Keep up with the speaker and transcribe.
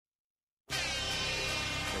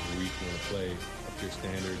You want to play up to your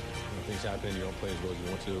standard. Things happen, you don't play as well as you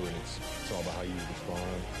want to, and it's all about how you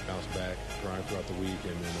respond, bounce back, grind throughout the week,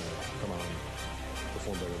 and then come out and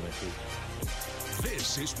perform better next week.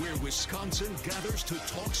 This is where Wisconsin gathers to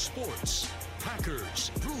talk sports.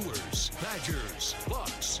 Packers, Brewers, Badgers,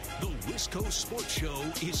 Bucks. The Wisco Sports Show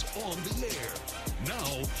is on the air.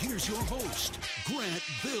 Now, here's your host, Grant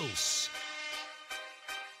Bills.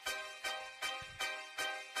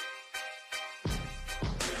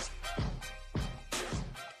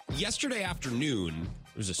 Yesterday afternoon,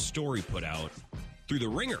 there was a story put out through The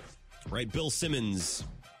Ringer, right? Bill Simmons'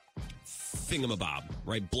 thingamabob,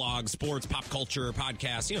 right? Blog, sports, pop culture,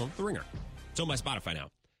 podcast, The Ringer. It's owned by Spotify now.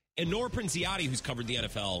 And Nora Princiati, who's covered the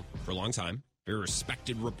NFL for a long time, very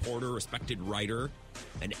respected reporter, respected writer,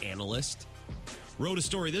 an analyst, wrote a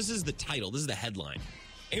story. This is the title. This is the headline.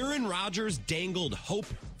 Aaron Rodgers dangled hope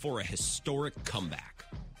for a historic comeback.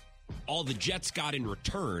 All the Jets got in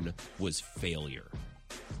return was failure.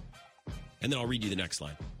 And then I'll read you the next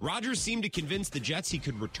line. Rodgers seemed to convince the Jets he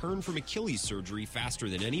could return from Achilles surgery faster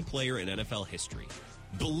than any player in NFL history.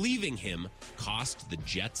 Believing him cost the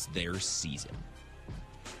Jets their season.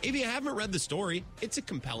 If you haven't read the story, it's a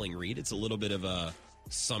compelling read. It's a little bit of a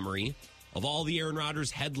summary of all the Aaron Rodgers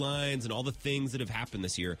headlines and all the things that have happened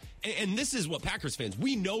this year. And this is what Packers fans,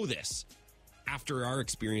 we know this after our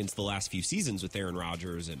experience the last few seasons with Aaron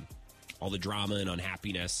Rodgers and all the drama and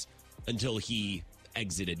unhappiness until he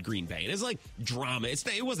exited Green Bay. And it's like drama.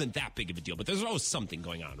 It wasn't that big of a deal, but there's always something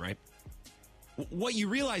going on, right? What you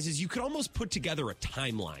realize is you could almost put together a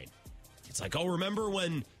timeline. It's like, oh, remember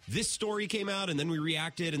when this story came out and then we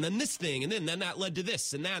reacted and then this thing and then that led to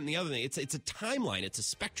this and that and the other thing. It's a timeline. It's a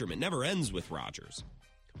spectrum. It never ends with Rodgers,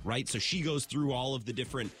 right? So she goes through all of the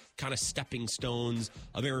different kind of stepping stones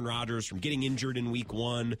of Aaron Rodgers from getting injured in week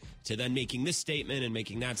one to then making this statement and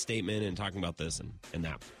making that statement and talking about this and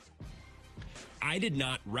that. I did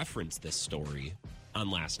not reference this story on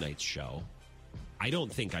last night's show. I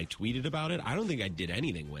don't think I tweeted about it. I don't think I did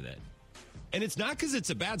anything with it. And it's not because it's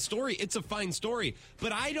a bad story. It's a fine story.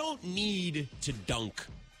 But I don't need to dunk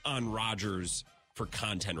on Rodgers for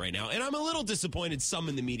content right now. And I'm a little disappointed some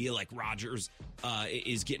in the media, like Rodgers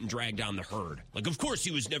is getting dragged down the herd. Like, of course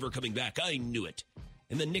he was never coming back. I knew it.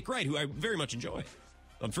 And then Nick Wright, who I very much enjoy,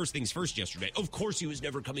 on First Things First yesterday, of course he was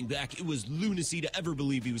never coming back. It was lunacy to ever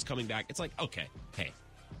believe he was coming back. It's like, okay, hey,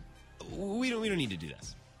 we don't need to do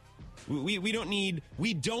this. We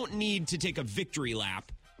don't need to take a victory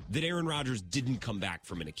lap that Aaron Rodgers didn't come back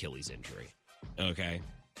from an Achilles injury. Okay?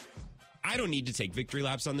 I don't need to take victory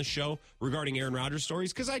laps on this show regarding Aaron Rodgers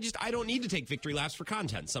stories because I don't need to take victory laps for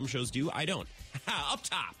content. Some shows do, I don't. Up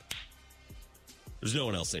top. There's no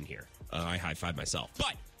one else in here. I high-five myself.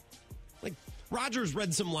 But, like, Rodgers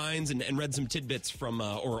read some lines and read some tidbits from,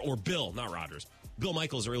 or Bill, not Rodgers. Bill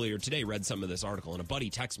Michaels earlier today read some of this article, and a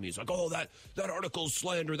buddy texted me. He's like, oh, that article's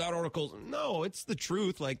slander, that article. No, it's the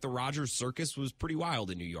truth. Like, the Rodgers circus was pretty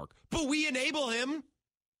wild in New York. But we enable him.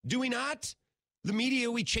 Do we not? The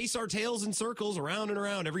media, we chase our tails in circles around and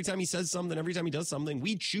around. Every time he says something, every time he does something,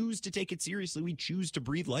 we choose to take it seriously. We choose to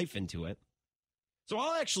breathe life into it. So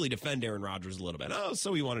I'll actually defend Aaron Rodgers a little bit. Oh,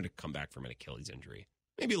 so he wanted to come back from an Achilles injury.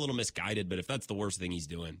 Maybe a little misguided, but if that's the worst thing he's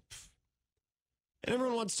doing. And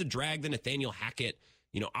everyone wants to drag the Nathaniel Hackett,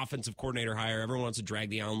 offensive coordinator hire. Everyone wants to drag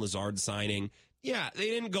the Allen Lazard signing. Yeah, they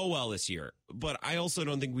didn't go well this year. But I also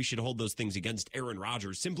don't think we should hold those things against Aaron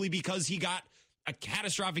Rodgers simply because he got a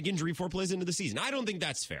catastrophic injury 4 plays into the season. I don't think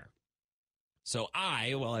that's fair. So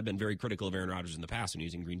I've been very critical of Aaron Rodgers in the past when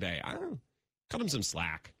using Green Bay. I don't know, cut him some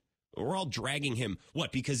slack. We're all dragging him.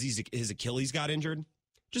 What, because his Achilles got injured?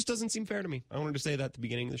 Just doesn't seem fair to me. I wanted to say that at the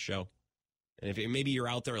beginning of the show. And if maybe you're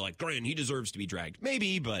out there like, Grant, he deserves to be dragged.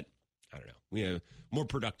 Maybe, but I don't know. We have more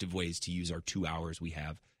productive ways to use our 2 hours we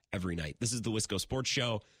have every night. This is the Wisco Sports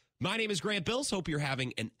Show. My name is Grant Bills. Hope you're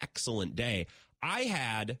having an excellent day. I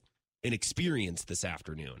had an experience this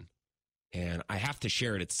afternoon, and I have to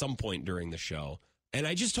share it at some point during the show. And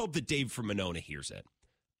I just hope that Dave from Monona hears it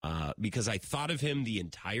because I thought of him the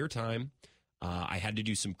entire time. I had to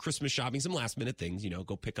do some Christmas shopping, some last-minute things,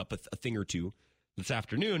 go pick up a thing or two this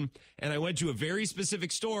afternoon. And I went to a very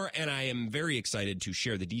specific store, and I am very excited to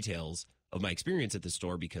share the details of my experience at the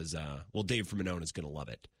store because, Dave from Monona is going to love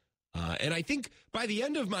it. And I think by the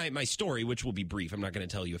end of my story, which will be brief, I'm not going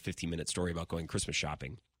to tell you a 15-minute story about going Christmas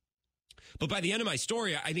shopping. But by the end of my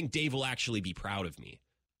story, I think Dave will actually be proud of me.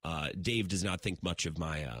 Dave does not think much of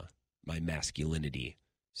my masculinity.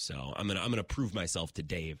 So I'm gonna prove myself to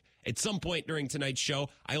Dave at some point during tonight's show.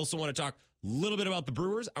 I also want to talk a little bit about the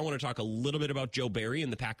Brewers. I want to talk a little bit about Joe Barry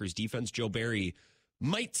and the Packers defense. Joe Barry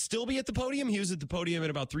might still be at the podium. He was at the podium at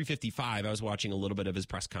about 3:55. I was watching a little bit of his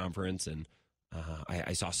press conference, and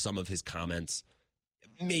I saw some of his comments.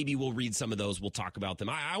 Maybe we'll read some of those. We'll talk about them.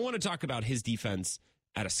 I want to talk about his defense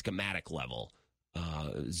at a schematic level.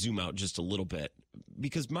 Zoom out just a little bit,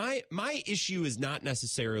 because my issue is not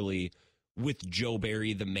necessarily with Joe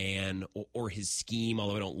Barry, the man, or his scheme,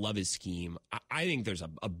 although I don't love his scheme. I think there's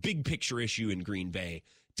a big picture issue in Green Bay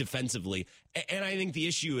defensively, and I think the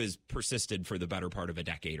issue has persisted for the better part of a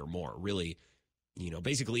decade or more. Really,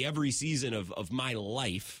 basically every season of my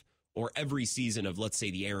life, or every season of, let's say,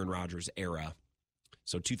 the Aaron Rodgers era,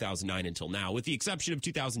 so 2009 until now, with the exception of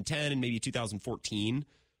 2010 and maybe 2014,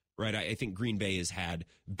 right? I think Green Bay has had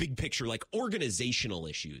big picture, like organizational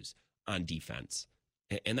issues on defense.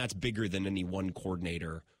 And that's bigger than any one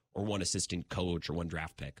coordinator or one assistant coach or one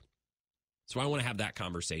draft pick. So I want to have that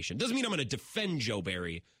conversation. Doesn't mean I'm going to defend Joe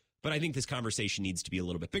Barry, but I think this conversation needs to be a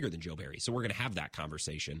little bit bigger than Joe Barry. So we're going to have that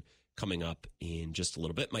conversation coming up in just a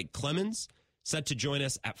little bit. Mike Clemens set to join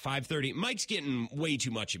us at 5:30. Mike's getting way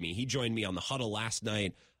too much of me. He joined me on the huddle last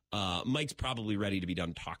night. Mike's probably ready to be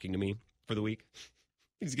done talking to me for the week.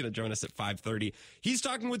 He's going to join us at 5:30. He's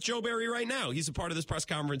talking with Joe Barry right now. He's a part of this press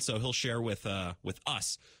conference, so he'll share with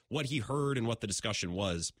us what he heard and what the discussion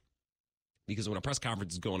was. Because when a press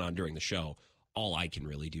conference is going on during the show, all I can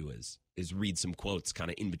really do is read some quotes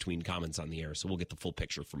kind of in between comments on the air. So we'll get the full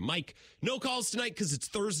picture from Mike. No calls tonight because it's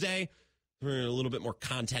Thursday. We're a little bit more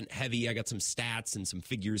content heavy. I got some stats and some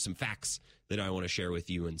figures, some facts that I want to share with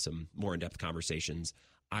you, and some more in-depth conversations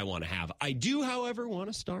I want to have. I do, however, want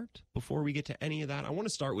to start, before we get to any of that, I want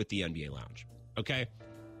to start with the NBA Lounge, okay?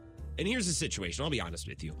 And here's the situation. I'll be honest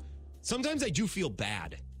with you. Sometimes I do feel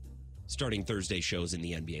bad starting Thursday shows in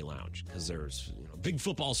the NBA Lounge, because there's big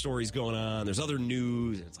football stories going on. There's other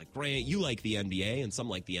news. And it's like, Grant, you like the NBA, and some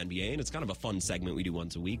like the NBA, and it's kind of a fun segment we do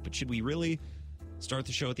once a week. But should we really start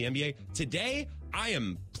the show at the NBA? Today, I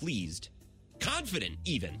am pleased, confident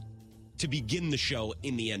even, to begin the show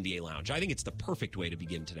in the NBA Lounge. I think it's the perfect way to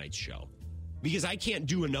begin tonight's show, because I can't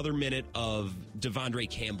do another minute of Devondre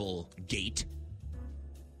Campbell gate.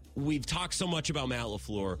 We've talked so much about Matt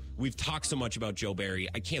LaFleur. We've talked so much about Joe Barry.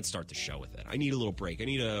 I can't start the show with it. I need a little break. I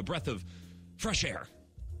need a breath of fresh air.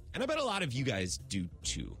 And I bet a lot of you guys do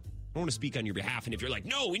too. I want to speak on your behalf. And if you're like,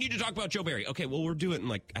 no, we need to talk about Joe Barry. Okay, well, we'll do it in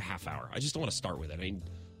like a half hour. I just don't want to start with it. I need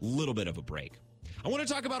a little bit of a break. I want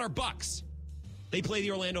to talk about our Bucks. They play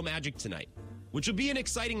the Orlando Magic tonight, which will be an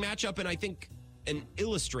exciting matchup, and I think an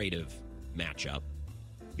illustrative matchup,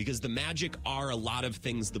 because the Magic are a lot of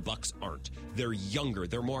things the Bucks aren't. They're younger,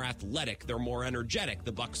 they're more athletic, they're more energetic.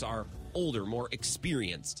 The Bucks are older, more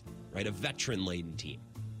experienced, right? A veteran-laden team.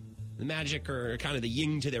 The Magic are kind of the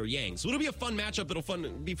yin to their yang. So it'll be a fun matchup. It'll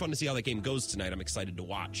be fun to see how that game goes tonight. I'm excited to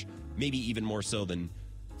watch. Maybe even more so than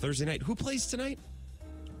Thursday night. Who plays tonight?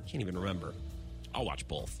 Can't even remember. I'll watch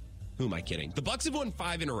both. Who am I kidding? The Bucks have won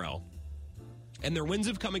 5 in a row, and their wins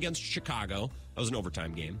have come against Chicago. That was an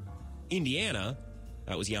overtime game. Indiana,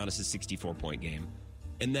 that was Giannis' 64-point game.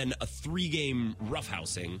 And then a 3-game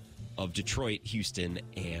roughhousing of Detroit, Houston,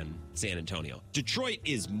 and San Antonio. Detroit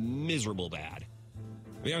is miserable bad.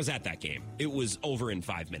 I mean, I was at that game. It was over in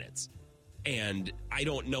 5 minutes. And I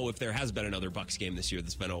don't know if there has been another Bucks game this year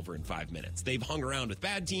that's been over in 5 minutes. They've hung around with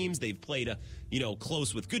bad teams. They've played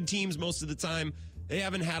close with good teams most of the time. They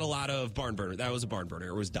haven't had a lot of barn burner. That was a barn burner.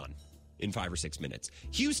 It was done in 5 or 6 minutes.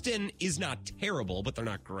 Houston is not terrible, but they're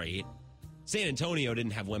not great. San Antonio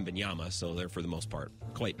didn't have Wembanyama, so they're, for the most part,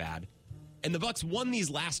 quite bad. And the Bucks won these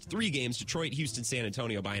last 3 games, Detroit, Houston, San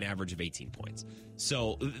Antonio, by an average of 18 points.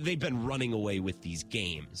 So they've been running away with these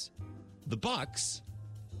games. The Bucks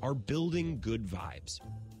are building good vibes,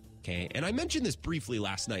 okay? And I mentioned this briefly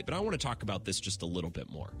last night, but I want to talk about this just a little bit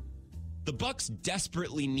more. The Bucks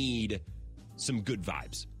desperately need some good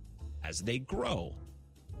vibes as they grow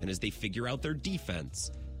and as they figure out their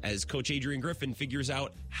defense, as Coach Adrian Griffin figures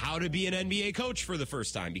out how to be an NBA coach for the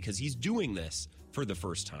first time, because he's doing this for the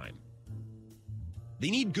first time. They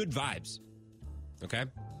need good vibes, okay?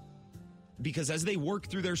 Because as they work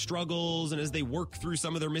through their struggles and as they work through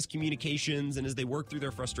some of their miscommunications and as they work through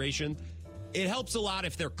their frustration, it helps a lot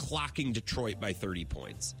if they're clocking Detroit by 30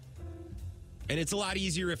 points. And it's a lot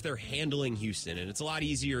easier if they're handling Houston, and it's a lot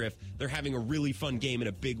easier if they're having a really fun game and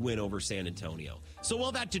a big win over San Antonio. So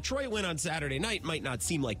while that Detroit win on Saturday night might not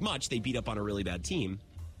seem like much, they beat up on a really bad team,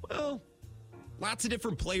 well, lots of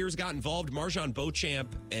different players got involved. Marjon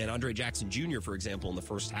Beauchamp and Andre Jackson Jr., for example, in the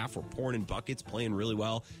first half were pouring in buckets, playing really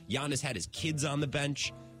well. Giannis had his kids on the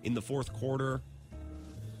bench in the fourth quarter.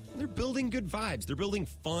 They're building good vibes. They're building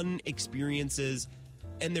fun experiences,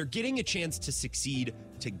 and they're getting a chance to succeed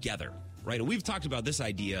together, right? And we've talked about this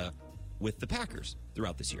idea with the Packers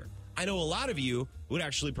throughout this year. I know a lot of you would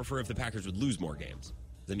actually prefer if the Packers would lose more games.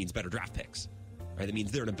 That means better draft picks, right? That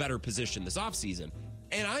means they're in a better position this offseason.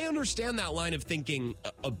 And I understand that line of thinking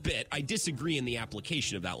a bit. I disagree in the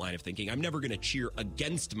application of that line of thinking. I'm never going to cheer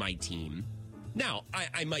against my team. Now,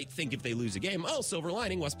 I might think if they lose a game, oh, silver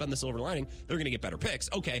lining, West Bend the silver lining, they're going to get better picks.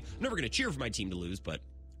 Okay, I'm never going to cheer for my team to lose, but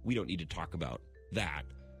we don't need to talk about that,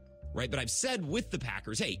 right? But I've said with the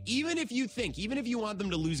Packers, hey, even if you want them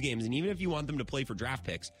to lose games and even if you want them to play for draft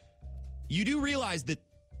picks, you do realize that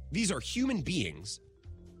these are human beings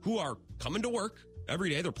who are coming to work every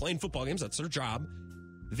day. They're playing football games. That's their job.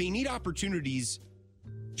 They need opportunities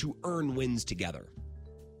to earn wins together.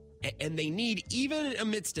 And they need, even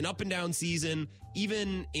amidst an up and down season,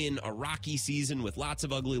 even in a rocky season with lots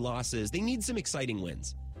of ugly losses, they need some exciting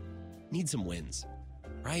wins. Need some wins,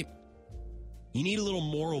 right? You need a little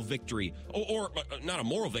moral victory, or not a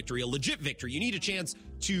moral victory, a legit victory. You need a chance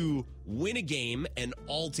to win a game and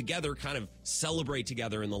all together kind of celebrate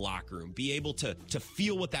together in the locker room, be able to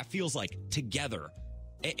feel what that feels like together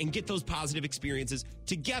and get those positive experiences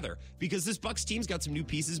together, because this Bucs team's got some new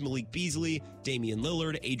pieces. Malik Beasley, Damian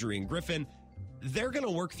Lillard, Adrian Griffin. They're going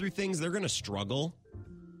to work through things. They're going to struggle,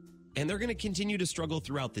 and they're going to continue to struggle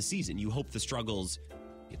throughout the season. You hope the struggles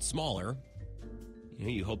get smaller.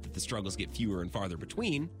 You hope that the struggles get fewer and farther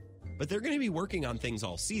between, but they're going to be working on things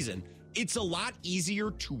all season. It's a lot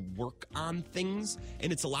easier to work on things,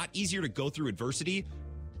 and it's a lot easier to go through adversity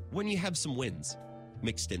when you have some wins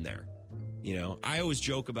mixed in there. You know, I always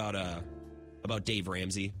joke about Dave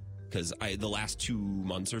Ramsey, because the last 2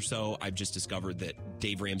 months or so, I've just discovered that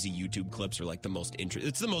Dave Ramsey YouTube clips are like the most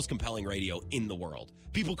it's the most compelling radio in the world.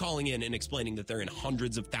 People calling in and explaining that they're in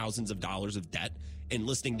hundreds of thousands of dollars of debt and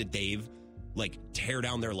listening to Dave like tear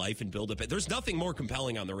down their life and build up. There's nothing more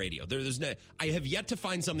compelling on the radio. I have yet to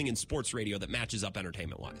find something in sports radio that matches up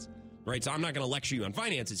entertainment wise, right? So I'm not going to lecture you on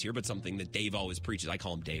finances here, but something that Dave always preaches. I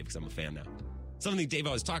call him Dave because I'm a fan now. Something Dave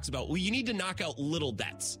always talks about. Well, you need to knock out little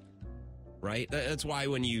debts, right? That's why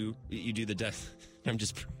when you do the debt,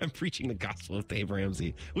 I'm preaching the gospel of Dave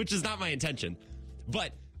Ramsey, which is not my intention,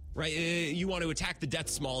 but right, you want to attack the debt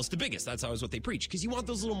smallest to biggest. That's always what they preach, because you want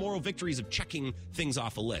those little moral victories of checking things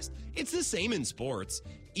off a list. It's the same in sports.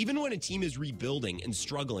 Even when a team is rebuilding and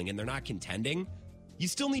struggling and they're not contending, you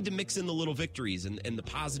still need to mix in the little victories and the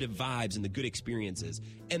positive vibes and the good experiences.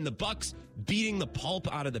 And the Bucs beating the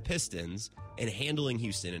pulp out of the Pistons and handling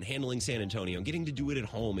Houston and handling San Antonio and getting to do it at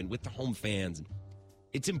home and with the home fans.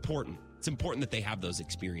 It's important. It's important that they have those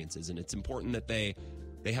experiences, and it's important that they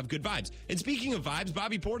have good vibes. And speaking of vibes,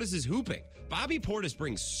 Bobby Portis is hooping. Bobby Portis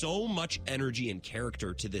brings so much energy and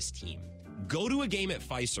character to this team. Go to a game at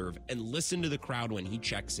Fiserv and listen to the crowd when he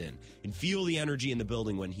checks in and feel the energy in the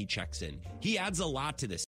building when he checks in. He adds a lot to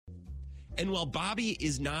this. And while Bobby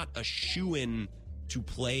is not a shoo-in to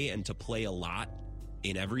play and to play a lot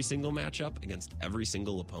in every single matchup against every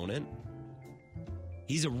single opponent,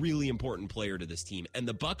 he's a really important player to this team. And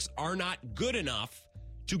the Bucs are not good enough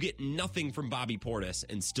to get nothing from Bobby Portis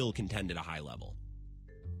and still contend at a high level.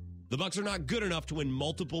 The Bucs are not good enough to win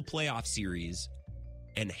multiple playoff series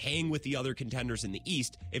and hang with the other contenders in the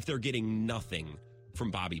East if they're getting nothing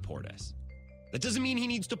from Bobby Portis. That doesn't mean he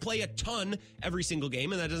needs to play a ton every single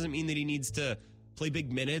game, and that doesn't mean that he needs to play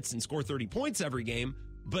big minutes and score 30 points every game,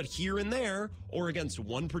 but here and there, or against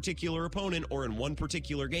one particular opponent or in one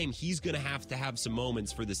particular game, he's going to have some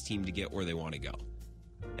moments for this team to get where they want to go.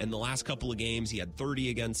 And the last couple of games, he had 30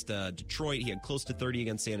 against Detroit. He had close to 30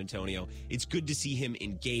 against San Antonio. It's good to see him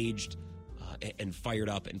engaged and fired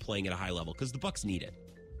up and playing at a high level, because the Bucs need it.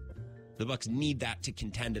 The Bucs need that to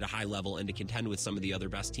contend at a high level and to contend with some of the other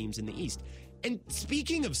best teams in the East. And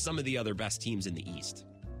speaking of some of the other best teams in the East,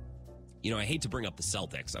 you know, I hate to bring up the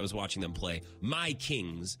Celtics. I was watching them play my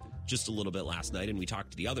Kings just a little bit last night, and we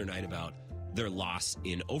talked the other night about their loss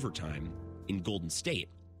in overtime in Golden State.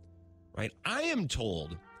 Right? I am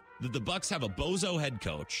told that the Bucs have a bozo head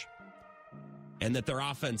coach and that their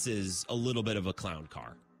offense is a little bit of a clown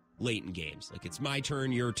car late in games. Like, it's my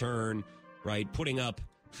turn, your turn, right? Putting up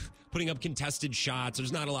contested shots.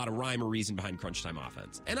 There's not a lot of rhyme or reason behind crunch time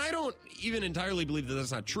offense. And I don't even entirely believe that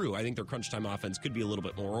that's not true. I think their crunch time offense could be a little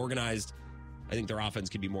bit more organized. I think their offense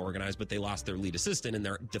could be more organized, but they lost their lead assistant and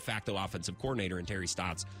their de facto offensive coordinator in Terry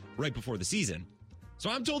Stotts right before the season. So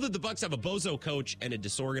I'm told that the Bucs have a bozo coach and a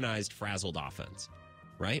disorganized, frazzled offense,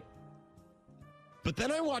 right? But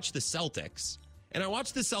then I watch the Celtics, and I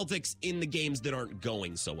watch the Celtics in the games that aren't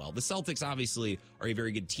going so well. The Celtics obviously are a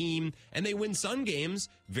very good team, and they win some games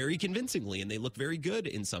very convincingly, and they look very good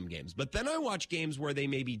in some games. But then I watch games where they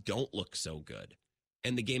maybe don't look so good.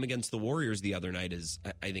 And the game against the Warriors the other night is,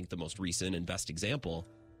 I think, the most recent and best example.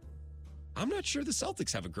 I'm not sure the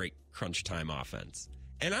Celtics have a great crunch time offense.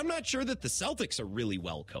 And I'm not sure that the Celtics are really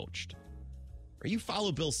well coached. Or you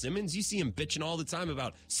follow Bill Simmons, you see him bitching all the time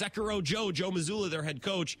about Sekiro Joe Mazzulla, their head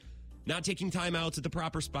coach, not taking timeouts at the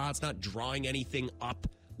proper spots, not drawing anything up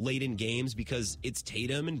late in games because it's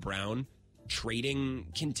Tatum and Brown trading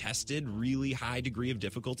contested, really high degree of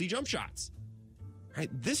difficulty jump shots. Right?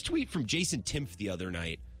 This tweet from Jason Timpf the other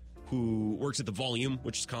night, who works at The Volume,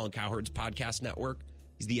 which is Colin Cowherd's podcast network.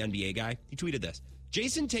 He's the NBA guy. He tweeted this.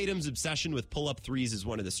 Jason Tatum's obsession with pull-up threes is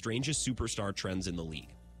one of the strangest superstar trends in the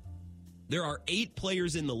league. There are 8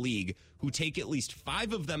 players in the league who take at least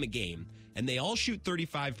 5 of them a game, and they all shoot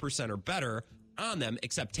 35% or better on them,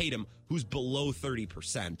 except Tatum, who's below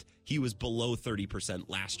 30%. He was below 30%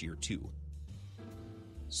 last year, too.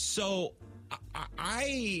 So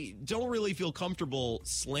I don't really feel comfortable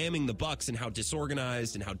slamming the Bucks and how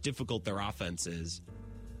disorganized and how difficult their offense is,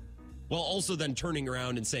 while also then turning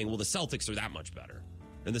around and saying, well, the Celtics are that much better.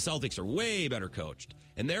 And the Celtics are way better coached.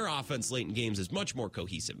 And their offense late in games is much more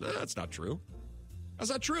cohesive. That's not true.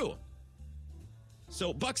 That's not true.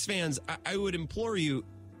 So, Bucks fans, I would implore you,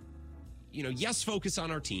 yes, focus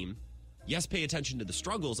on our team. Yes, pay attention to the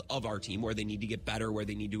struggles of our team, where they need to get better, where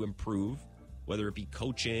they need to improve, whether it be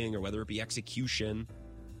coaching or whether it be execution,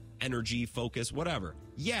 energy, focus, whatever.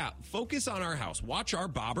 Yeah, focus on our house. Watch our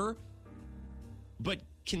bobber. But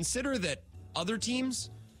consider that other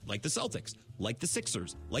teams, like the Celtics, like the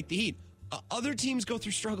Sixers, like the Heat, other teams go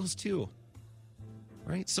through struggles too.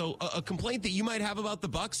 Right? So a complaint that you might have about the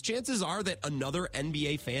Bucks, chances are that another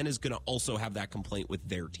NBA fan is going to also have that complaint with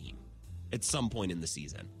their team at some point in the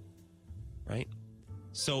season. Right?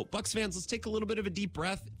 So, Bucks fans, let's take a little bit of a deep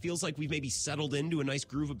breath. It feels like we've maybe settled into a nice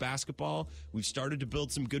groove of basketball. We've started to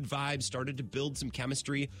build some good vibes, started to build some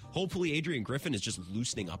chemistry. Hopefully, Adrian Griffin is just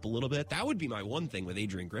loosening up a little bit. That would be my one thing with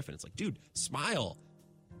Adrian Griffin. It's like, dude, smile.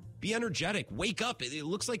 Be energetic. Wake up. It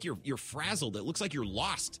looks like you're frazzled. It looks like you're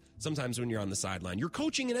lost sometimes when you're on the sideline. You're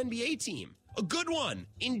coaching an NBA team, a good one.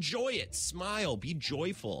 Enjoy it. Smile. Be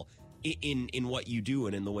joyful in what you do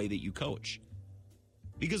and in the way that you coach.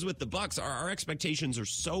 Because with the Bucks, our expectations are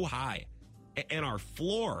so high, and our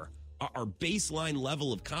floor, our baseline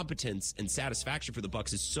level of competence and satisfaction for the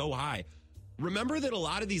Bucks is so high. Remember that a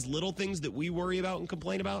lot of these little things that we worry about and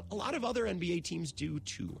complain about, a lot of other NBA teams do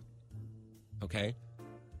too. Okay?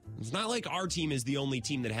 It's not like our team is the only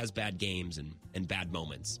team that has bad games and bad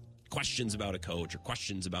moments. Questions about a coach or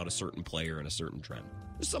questions about a certain player and a certain trend.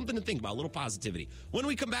 There's something to think about, a little positivity. When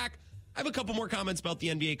we come back, I have a couple more comments about the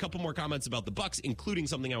NBA, a couple more comments about the Bucks, including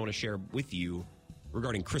something I want to share with you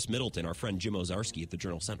regarding Chris Middleton. Our friend Jim Ozarski at the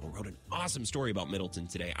Journal-Sentinel wrote an awesome story about Middleton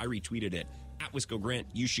today. I retweeted it at Wisco Grant.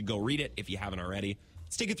 You should go read it if you haven't already.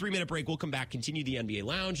 Let's take a 3-minute break. We'll come back, continue the NBA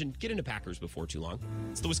Lounge, and get into Packers before too long.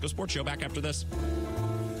 It's the Wisco Sports Show. Back after this.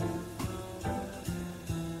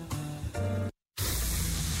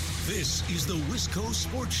 This is the Wisco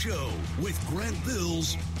Sports Show with Grant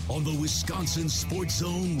Bills on the Wisconsin Sports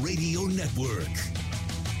Zone Radio Network.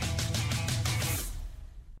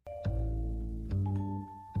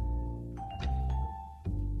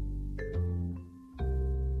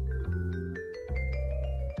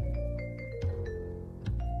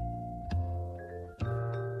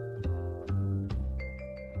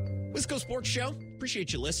 Wisco Sports Show.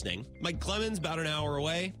 Appreciate you listening. Mike Clemens, about an hour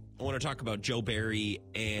away. I want to talk about Joe Barry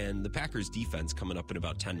and the Packers defense coming up in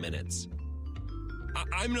about 10 minutes.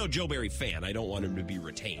 I'm no Joe Barry fan. I don't want him to be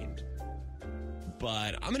retained.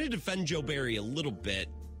 But I'm going to defend Joe Barry a little bit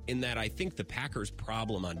in that I think the Packers'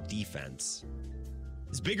 problem on defense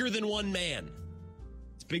is bigger than one man.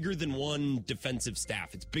 It's bigger than one defensive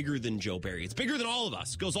staff. It's bigger than Joe Barry. It's bigger than all of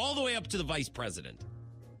us. It goes all the way up to the vice president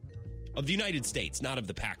of the United States, not of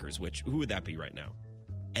the Packers, which, who would that be right now?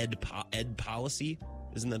 Ed Policy?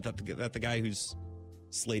 Isn't that the guy who's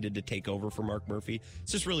slated to take over for Mark Murphy?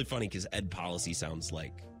 It's just really funny because Ed Policy sounds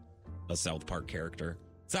like a South Park character.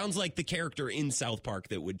 Sounds like the character in South Park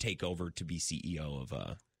that would take over to be CEO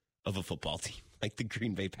of a football team, like the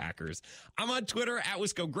Green Bay Packers. I'm on Twitter at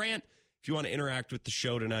Wisco Grant. If you want to interact with the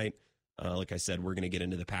show tonight, like I said, we're going to get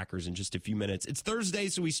into the Packers in just a few minutes. It's Thursday,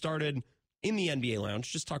 so we started in the NBA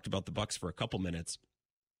Lounge. Just talked about the Bucks for a couple minutes.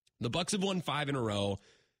 The Bucks have won 5 in a row.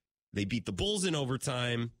 They beat the Bulls in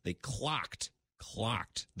overtime. They clocked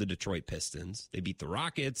the Detroit Pistons. They beat the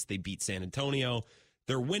Rockets. They beat San Antonio.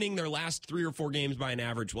 They're winning their last 3 or 4 games by an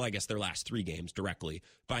average, well, I guess their last 3 games directly,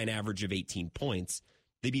 by an average of 18 points.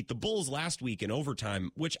 They beat the Bulls last week in overtime,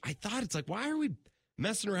 which I thought, it's like, why are we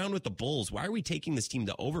messing around with the Bulls? Why are we taking this team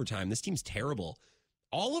to overtime? This team's terrible.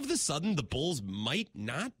 All of a sudden, the Bulls might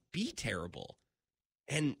not be terrible.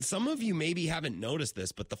 And some of you maybe haven't noticed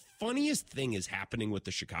this, but the funniest thing is happening with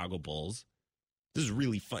the Chicago Bulls. This is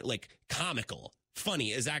really fun, like comical.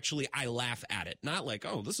 Funny is actually, I laugh at it. Not like,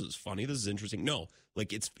 oh, this is funny, this is interesting. No,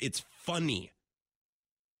 like it's funny.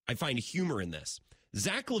 I find humor in this.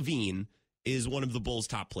 Zach LaVine is one of the Bulls'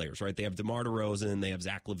 top players, right? They have DeMar DeRozan and they have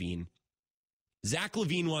Zach LaVine. Zach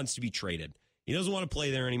LaVine wants to be traded. He doesn't want to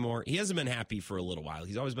play there anymore. He hasn't been happy for a little while.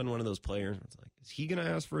 He's always been one of those players. It's like, is he going to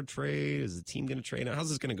ask for a trade? Is the team going to trade him? How's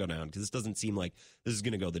this going to go down? Because this doesn't seem like this is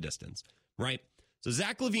going to go the distance, right? So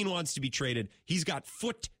Zach LaVine wants to be traded. He's got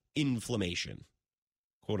foot inflammation,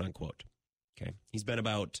 quote unquote. Okay. He's been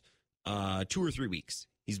about 2 or 3 weeks.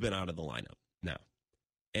 He's been out of the lineup now.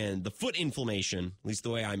 And the foot inflammation, at least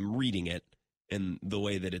the way I'm reading it and the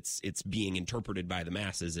way that it's being interpreted by the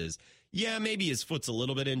masses is, yeah, maybe his foot's a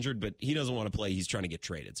little bit injured, but he doesn't want to play. He's trying to get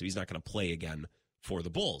traded, so he's not going to play again for the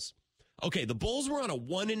Bulls. Okay, the Bulls were on a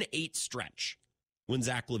 1-8 stretch when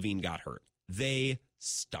Zach LaVine got hurt. They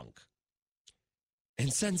stunk.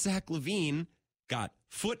 And since Zach LaVine got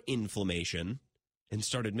foot inflammation and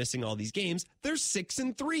started missing all these games, they're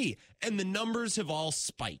 6-3, and the numbers have all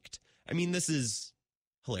spiked. I mean, this is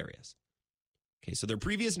hilarious. Okay, so their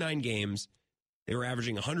previous 9 games, they were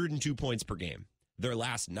averaging 102 points per game. Their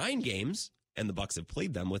last 9 games, and the Bucks have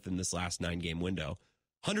played them within this last 9-game window,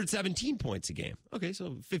 117 points a game. Okay,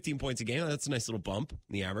 so 15 points a game. That's a nice little bump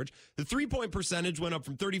in the average. The three-point percentage went up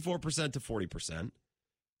from 34% to 40%.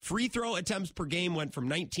 Free throw attempts per game went from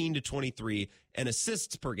 19 to 23, and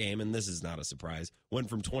assists per game, and this is not a surprise, went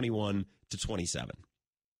from 21 to 27.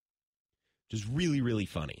 Just really, really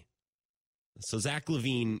funny. So Zach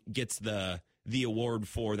LaVine gets the award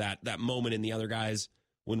for that moment in the other guys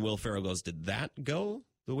when Will Ferrell goes, did that go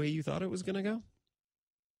the way you thought it was going to go?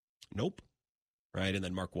 Nope. Right, and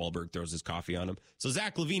then Mark Wahlberg throws his coffee on him. So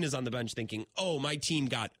Zach LaVine is on the bench thinking, oh, my team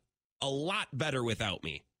got a lot better without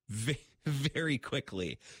me very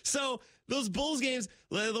quickly. So those Bulls games,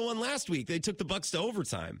 the one last week, they took the Bucks to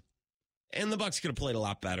overtime. And the Bucks could have played a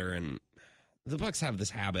lot better. And the Bucks have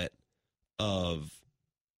this habit of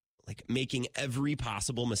like making every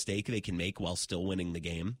possible mistake they can make while still winning the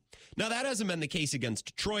game. Now, that hasn't been the case against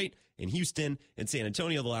Detroit and Houston and San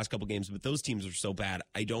Antonio the last couple games, but those teams are so bad,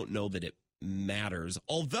 I don't know that it matters.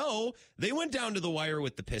 Although they went down to the wire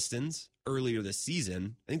with the Pistons earlier this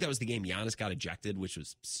season. I think that was the game Giannis got ejected, which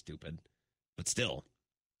was stupid. But still,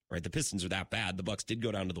 right, the Pistons are that bad. The Bucks did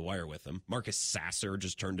go down to the wire with them. Marcus Sasser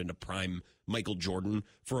just turned into prime Michael Jordan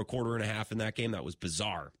for a quarter and a half in that game. That was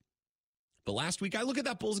bizarre. But last week, I look at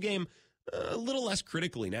that Bulls game a little less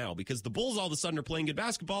critically now because the Bulls all of a sudden are playing good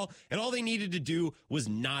basketball, and all they needed to do was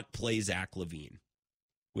not play Zach LaVine,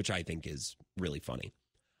 which I think is really funny.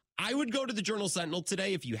 I would go to the Journal-Sentinel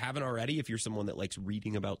today if you haven't already, if you're someone that likes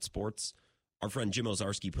reading about sports. Our friend Jim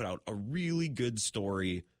Ozarski put out a really good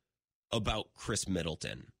story about Chris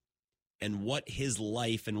Middleton and what his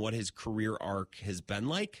life and what his career arc has been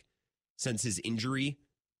like since his injury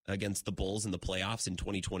against the Bulls in the playoffs in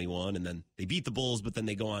 2021. And then they beat the Bulls, but then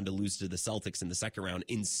they go on to lose to the Celtics in the second round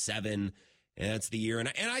in 7. And that's the year.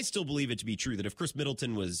 And I still believe it to be true that if Chris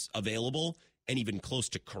Middleton was available and even close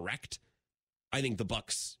to correct, I think the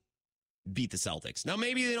Bucks beat the Celtics. Now,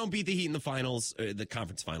 maybe they don't beat the Heat in the finals, the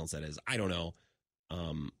conference finals, that is. I don't know.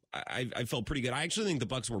 I felt pretty good. I actually think the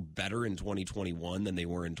Bucks were better in 2021 than they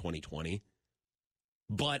were in 2020.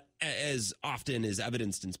 But as often is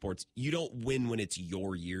evidenced in sports, you don't win when it's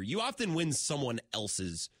your year. You often win someone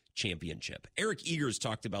else's championship. Eric Eagers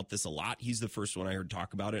talked about this a lot. He's the first one I heard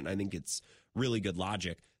talk about it, and I think it's really good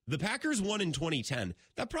logic. The Packers won in 2010.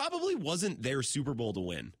 That probably wasn't their Super Bowl to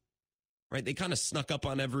win, right? They kind of snuck up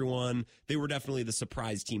on everyone. They were definitely the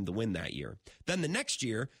surprise team to win that year. Then the next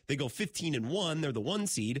year, they go 15-1. They're the 1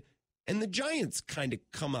 seed, and the Giants kind of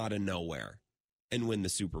come out of nowhere and win the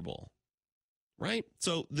Super Bowl. Right?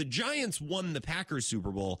 So the Giants won the Packers Super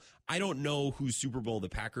Bowl. I don't know whose Super Bowl the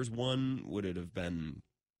Packers won. Would it have been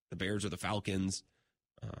the Bears or the Falcons?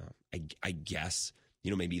 I guess,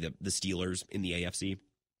 maybe the Steelers in the AFC.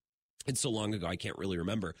 It's so long ago, I can't really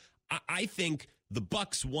remember. I think the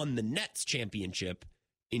Bucks won the Nets championship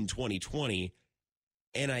in 2020.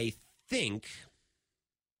 And I think,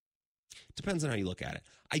 depends on how you look at it.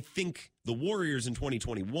 I think the Warriors in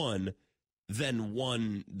 2021 then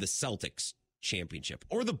won the Celtics championship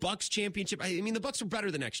or the Bucks championship. I mean, the Bucks were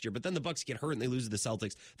better the next year, but then the Bucks get hurt and they lose to the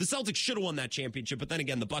Celtics. The Celtics should have won that championship, but then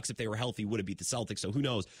again, the Bucks, if they were healthy, would have beat the Celtics. So who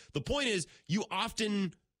knows? The point is, you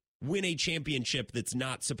often win a championship that's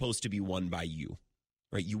not supposed to be won by you,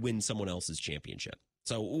 right? You win someone else's championship.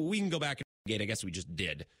 So we can go back and I guess we just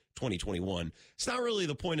did 2021. It's not really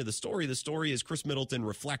the point of the story. The story is Chris Middleton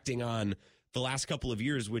reflecting on the last couple of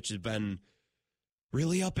years, which have been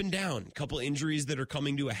really up and down. A couple injuries that are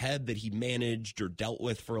coming to a head that he managed or dealt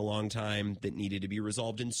with for a long time that needed to be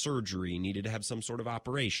resolved in surgery, needed to have some sort of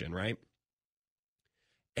operation, right?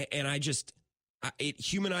 And it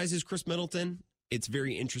humanizes Chris Middleton. It's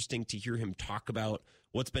very interesting to hear him talk about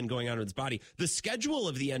what's been going on with his body. The schedule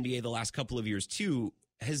of the NBA the last couple of years, too,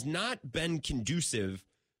 has not been conducive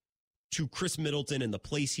to Chris Middleton and the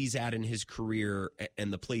place he's at in his career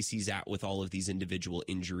and the place he's at with all of these individual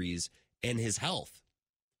injuries and his health,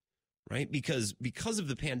 right? Because of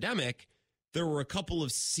the pandemic, there were a couple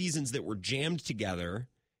of seasons that were jammed together,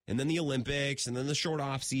 and then the Olympics, and then the short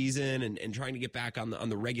off season, and trying to get back on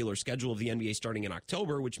the regular schedule of the NBA starting in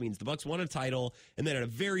October, which means the Bucks won a title, and then had a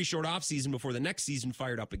very short off season before the next season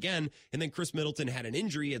fired up again, and then Chris Middleton had an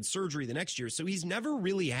injury, had surgery the next year, so he's never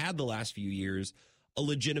really had the last few years a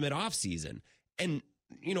legitimate off season. And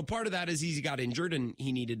part of that is he got injured and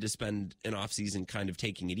he needed to spend an off season kind of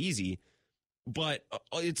taking it easy. But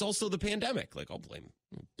it's also the pandemic. Like, I'll blame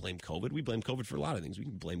COVID. We blame COVID for a lot of things. We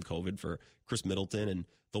can blame COVID for Chris Middleton and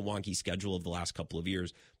the wonky schedule of the last couple of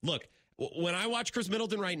years. Look, when I watch Chris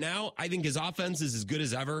Middleton right now, I think his offense is as good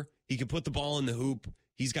as ever. He can put the ball in the hoop.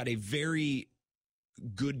 He's got a very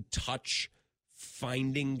good touch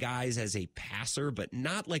finding guys as a passer, but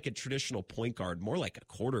not like a traditional point guard, more like a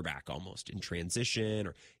quarterback almost in transition.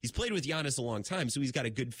 Or he's played with Giannis a long time, so he's got a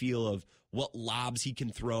good feel of what lobs he can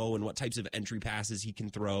throw and what types of entry passes he can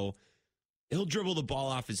throw. He'll dribble the ball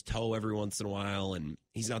off his toe every once in a while, and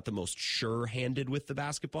he's not the most sure-handed with the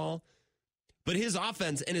basketball. But his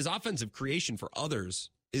offense and his offensive creation for others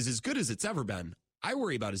is as good as it's ever been. I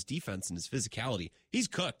worry about his defense and his physicality. He's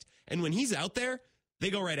cooked. And when he's out there, they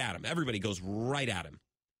go right at him. Everybody goes right at him.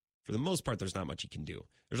 For the most part, there's not much he can do.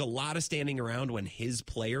 There's a lot of standing around when his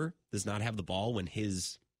player does not have the ball, when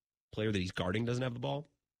his player that he's guarding doesn't have the ball.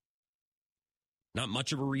 Not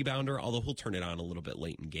much of a rebounder, although he'll turn it on a little bit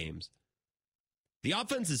late in games. The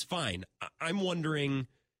offense is fine. I'm wondering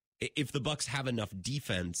if the Bucks have enough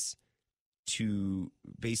defense to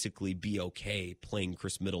basically be okay playing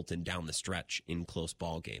Chris Middleton down the stretch in close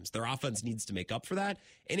ball games. Their offense needs to make up for that.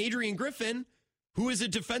 And Adrian Griffin, who is a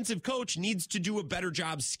defensive coach, needs to do a better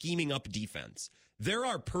job scheming up defense. There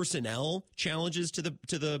are personnel challenges to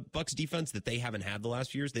the Bucks defense that they haven't had the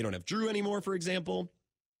last few years. They don't have Drew anymore, for example.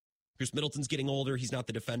 Chris Middleton's getting older. He's not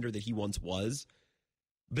the defender that he once was.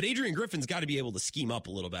 But Adrian Griffin's got to be able to scheme up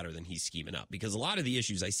a little better than he's scheming up, because a lot of the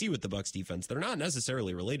issues I see with the Bucks defense, they're not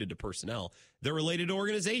necessarily related to personnel. They're related to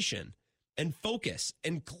organization and focus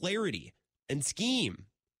and clarity and scheme.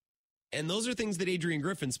 And those are things that Adrian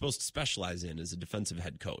Griffin's supposed to specialize in as a defensive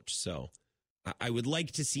head coach. So I would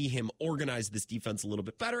like to see him organize this defense a little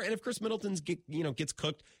bit better. And if Chris Middleton's gets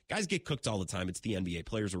cooked, guys get cooked all the time. It's the NBA.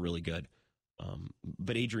 Players are really good.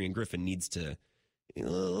 But Adrian Griffin needs to,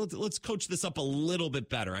 let's coach this up a little bit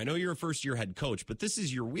better. I know you're a first-year head coach, but this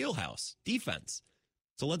is your wheelhouse, defense.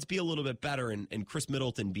 So let's be a little bit better. And Chris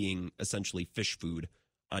Middleton being essentially fish food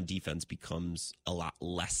on defense becomes a lot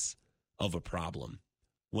less of a problem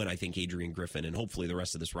when I think Adrian Griffin and hopefully the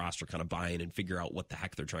rest of this roster kind of buy in and figure out what the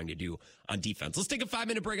heck they're trying to do on defense. Let's take a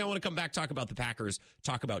 5-minute break. I want to come back, talk about the Packers,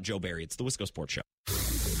 talk about Joe Barry. It's the Wisco Sports Show.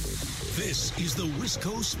 This is the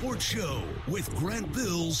Wisco Sports Show with Grant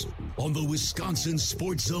Bills on the Wisconsin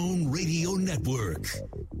Sports Zone Radio Network.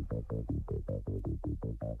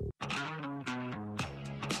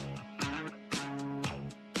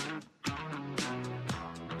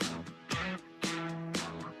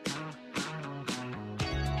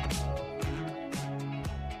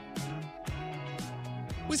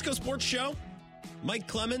 Wisco Sports Show. Mike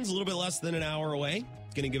Clemens, a little bit less than an hour away.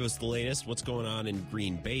 Going to give us the latest, what's going on in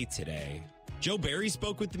Green Bay today. Joe Barry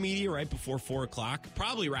spoke with the media right before 4 o'clock.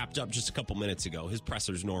 Probably wrapped up just a couple minutes ago. His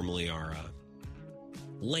pressers normally are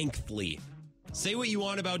lengthy. Say what you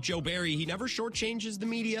want about Joe Barry. He never shortchanges the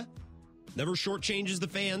media, never shortchanges the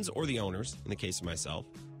fans or the owners, in the case of myself.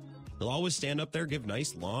 He'll always stand up there, give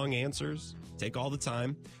nice, long answers, take all the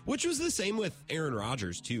time, which was the same with Aaron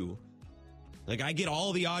Rodgers, too. Like, I get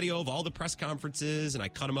all the audio of all the press conferences, and I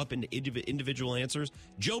cut them up into individual answers.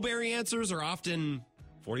 Joe Barry answers are often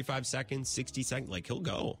 45 seconds, 60 seconds. Like, he'll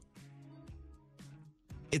go.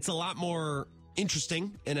 It's a lot more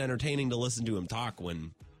interesting and entertaining to listen to him talk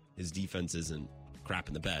when his defense isn't crap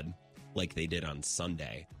in the bed like they did on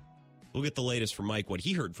Sunday. We'll get the latest from Mike, what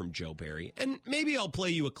he heard from Joe Barry. And maybe I'll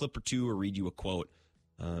play you a clip or two or read you a quote.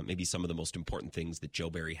 Maybe some of the most important things that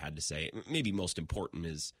Joe Barry had to say. Maybe most important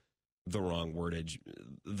is the wrong wordage,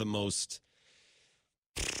 the most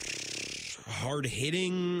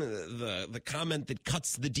hard-hitting, the comment that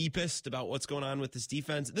cuts the deepest about what's going on with this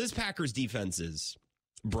defense. This Packers defense is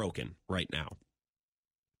broken right now.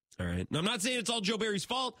 All right. Now, I'm not saying it's all Joe Barry's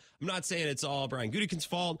fault. I'm not saying it's all Brian Gutekunst's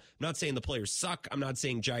fault. I'm not saying the players suck. I'm not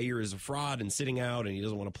saying Jair is a fraud and sitting out and he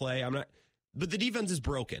doesn't want to play. But the defense is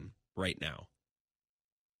broken right now.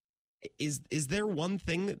 Is there one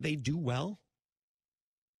thing that they do well?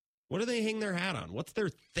 What do they hang their hat on? What's their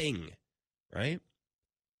thing, right?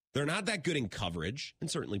 They're not that good in coverage,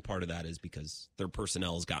 and certainly part of that is because their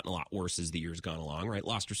personnel has gotten a lot worse as the year's gone along, right?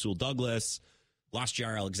 Lost Rasul Douglas, lost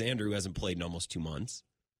Jair Alexander, who hasn't played in almost 2 months.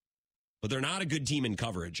 But they're not a good team in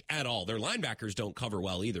coverage at all. Their linebackers don't cover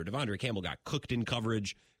well either. Devondre Campbell got cooked in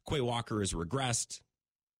coverage. Quay Walker has regressed.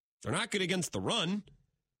 They're not good against the run.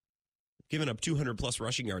 Giving up 200-plus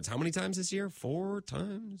rushing yards. How many times this year? 4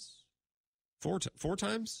 times? 4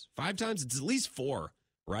 times? 5 times? It's at least 4,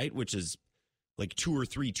 right? Which is like 2 or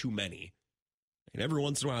 3 too many. And every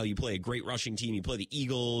once in a while, you play a great rushing team. You play the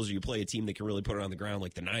Eagles, or you play a team that can really put it on the ground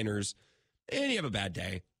like the Niners. And you have a bad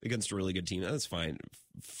day against a really good team. That's fine.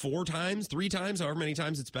 4 times, 3 times, however many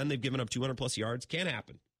times it's been, they've given up 200-plus yards. Can't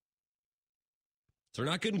happen. So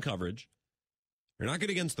they're not good in coverage. They're not good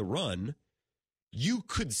against the run. You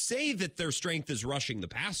could say that their strength is rushing the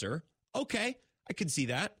passer. Okay, I could see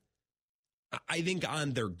that. I think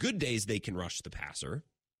on their good days, they can rush the passer.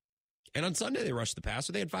 And on Sunday, they rushed the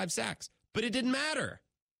passer. They had 5 sacks. But it didn't matter.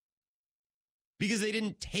 Because they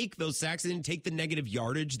didn't take those sacks. They didn't take the negative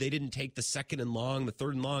yardage. They didn't take the 2nd and long, the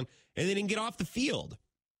 3rd and long. And they didn't get off the field.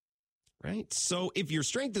 Right? So if your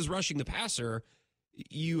strength is rushing the passer,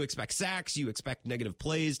 you expect sacks, you expect negative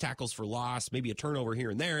plays, tackles for loss, maybe a turnover here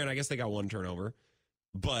and there. And I guess they got 1 turnover.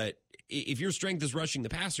 But if your strength is rushing the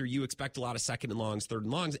passer, you expect a lot of 2nd and longs, 3rd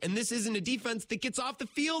and longs. And this isn't a defense that gets off the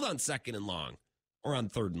field on 2nd and long or on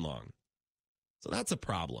 3rd and long. So that's a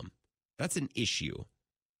problem. That's an issue.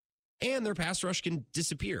 And their pass rush can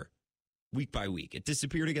disappear week by week. It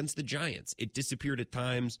disappeared against the Giants. It disappeared at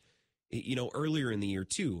times, earlier in the year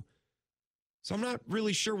too. So I'm not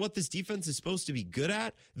really sure what this defense is supposed to be good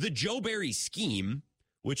at. The Joe Barry scheme,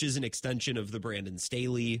 which is an extension of the Brandon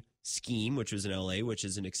Staley scheme, which was in LA, which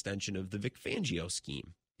is an extension of the Vic Fangio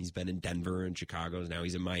scheme. He's been in Denver and Chicago. Now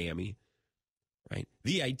he's in Miami, right?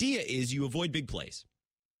 The idea is you avoid big plays.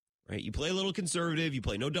 Right? You play a little conservative. You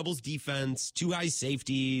play no doubles defense, 2 high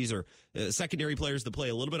safeties, or secondary players that play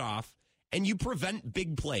a little bit off, and you prevent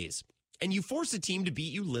big plays. And you force a team to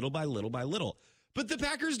beat you little by little by little. But the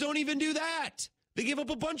Packers don't even do that. They give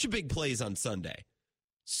up a bunch of big plays on Sunday.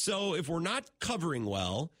 So if we're not covering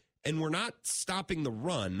well, and we're not stopping the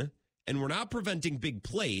run, and we're not preventing big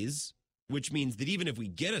plays, which means that even if we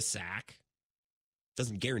get a sack, it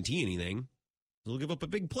doesn't guarantee anything. We'll give up a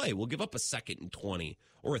big play. We'll give up a 2nd and 20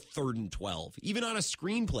 or a 3rd and 12. Even on a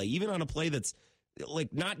screenplay, even on a play that's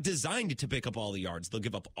like not designed to pick up all the yards, they'll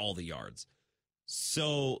give up all the yards.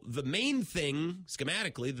 So the main thing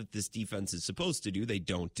schematically that this defense is supposed to do, they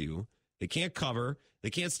don't do. They can't cover. They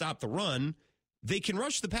can't stop the run. They can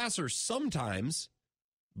rush the passer sometimes,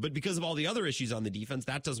 but because of all the other issues on the defense,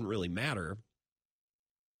 that doesn't really matter.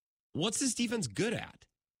 What's this defense good at?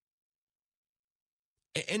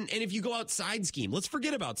 And if you go outside scheme, let's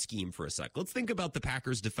forget about scheme for a sec. Let's think about the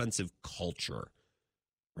Packers' defensive culture,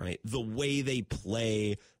 right? The way they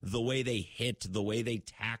play, the way they hit, the way they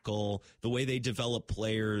tackle, the way they develop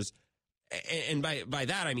players. And by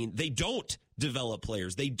that, I mean they don't develop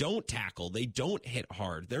players. They don't tackle. They don't hit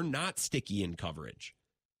hard. They're not sticky in coverage.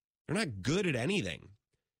 They're not good at anything.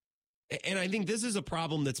 And I think this is a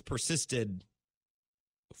problem that's persisted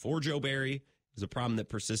before Joe Barry. It's a problem that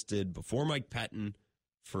persisted before Mike Pettin.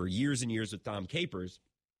 For years and years with Dom Capers.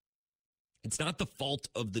 It's not the fault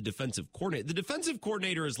of the defensive coordinator. The defensive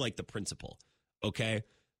coordinator is like the principal, okay?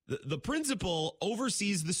 The principal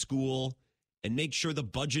oversees the school and makes sure the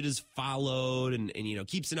budget is followed and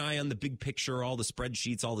keeps an eye on the big picture, all the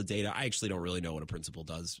spreadsheets, all the data. I actually don't really know what a principal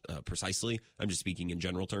does precisely. I'm just speaking in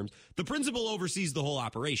general terms. The principal oversees the whole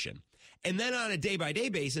operation. And then on a day-by-day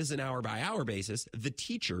basis, an hour-by-hour basis, the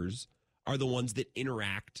teachers are the ones that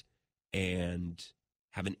interact and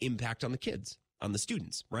have an impact on the kids, on the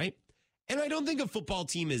students, right? And I don't think a football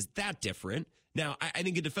team is that different. Now, I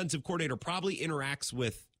think a defensive coordinator probably interacts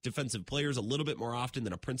with defensive players a little bit more often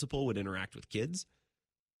than a principal would interact with kids.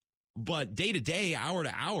 But day to day, hour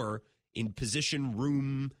to hour, in position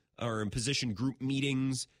room or in position group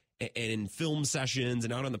meetings and in film sessions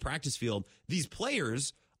and out on the practice field, these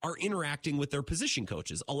players are interacting with their position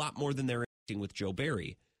coaches a lot more than they're interacting with Joe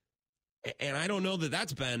Barry. And I don't know that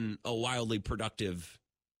that's been a wildly productive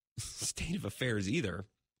state of affairs either.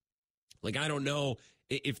 Like, I don't know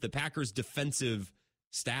if the Packers defensive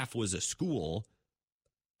staff was a school.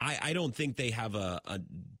 I don't think they have a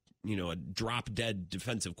a drop-dead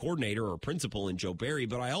defensive coordinator or principal in Joe Barry,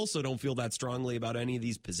 but I also don't feel that strongly about any of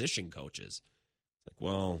these position coaches. Like,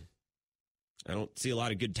 well, I don't see a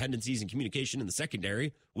lot of good tendencies in communication in the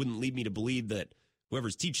secondary. Wouldn't lead me to believe that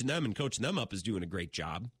whoever's teaching them and coaching them up is doing a great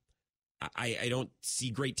job. I don't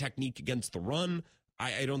see great technique against the run.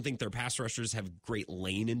 I don't think their pass rushers have great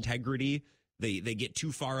lane integrity. They get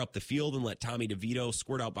too far up the field and let Tommy DeVito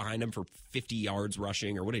squirt out behind them for 50 yards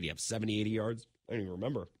rushing, or what did he have, 70, 80 yards? I don't even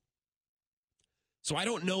remember. So I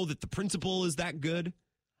don't know that the principal is that good.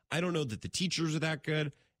 I don't know that the teachers are that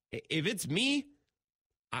good. If it's me,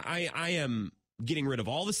 I am getting rid of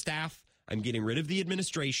all the staff. I'm getting rid of the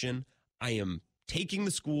administration. I am taking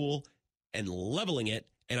the school and leveling it,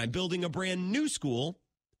 and I'm building a brand new school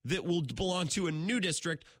that will belong to a new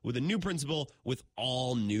district with a new principal with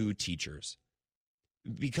all new teachers.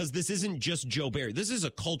 Because this isn't just Joe Barry. This is a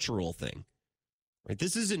cultural thing, right?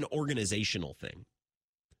 This is an organizational thing.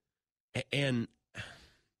 And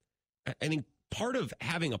I think part of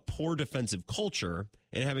having a poor defensive culture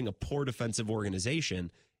and having a poor defensive organization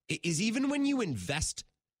is even when you invest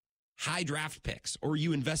high draft picks or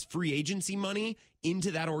you invest free agency money into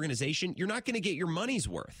that organization, you're not going to get your money's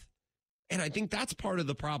worth. And I think that's part of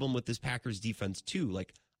the problem with this Packers defense too.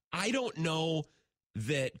 Like, I don't know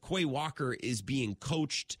that Quay Walker is being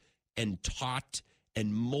coached and taught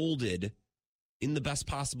and molded in the best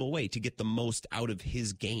possible way to get the most out of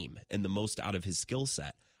his game and the most out of his skill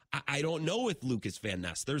set. I don't know with Lucas Van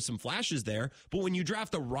Ness. There's some flashes there, but when you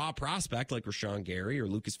draft a raw prospect like Rashawn Gary or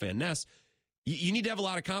Lucas Van Ness, you need to have a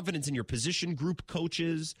lot of confidence in your position group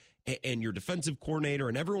coaches and your defensive coordinator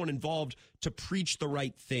and everyone involved to preach the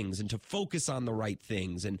right things and to focus on the right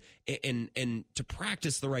things and to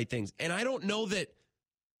practice the right things. And I don't know that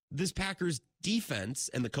this Packers defense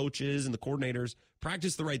and the coaches and the coordinators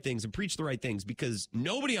practice the right things and preach the right things, because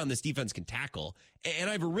nobody on this defense can tackle. And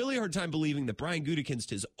I have a really hard time believing that Brian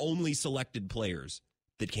Gutekunst has only selected players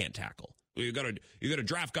that can't tackle. You got to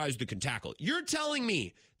draft guys that can tackle. You're telling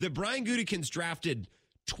me that Brian Gutekunst drafted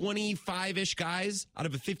 25-ish guys out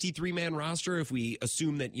of a 53-man roster, if we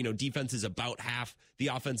assume that, defense is about half, the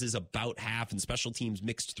offense is about half, and special teams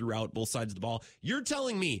mixed throughout both sides of the ball. You're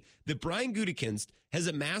telling me that Brian Gutekunst has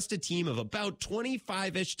amassed a team of about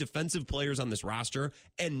 25-ish defensive players on this roster,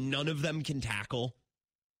 and none of them can tackle?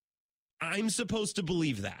 I'm supposed to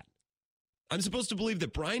believe that. I'm supposed to believe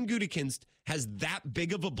that Brian Gutekunst has that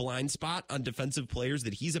big of a blind spot on defensive players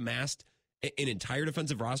that he's amassed an entire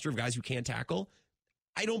defensive roster of guys who can't tackle?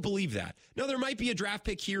 I don't believe that. Now, there might be a draft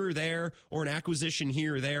pick here or there or an acquisition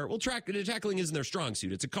here or there. Well, tackling isn't their strong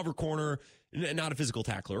suit. It's a cover corner, not a physical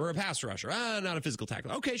tackler, or a pass rusher, not a physical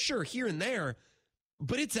tackler. Okay, sure, here and there,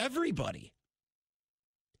 but it's everybody.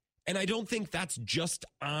 And I don't think that's just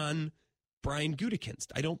on Brian Gutekunst.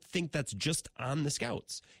 I don't think that's just on the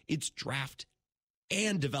scouts. It's draft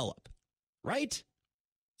and develop, right?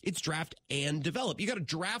 It's draft and develop. You got to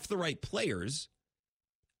draft the right players.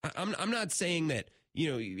 I'm not saying that,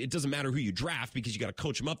 it doesn't matter who you draft because you got to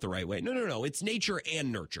coach them up the right way. No. It's nature and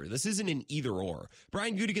nurture. This isn't an either or.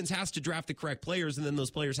 Brian Gutekunst has to draft the correct players, and then those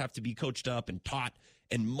players have to be coached up and taught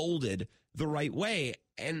and molded the right way.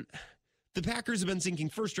 And the Packers have been sinking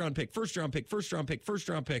first round pick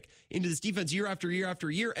into this defense year after year after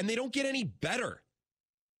year, and they don't get any better.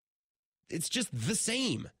 It's just the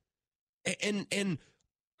same. And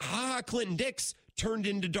Clinton Dix turned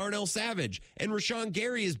into Darnell Savage, and Rashawn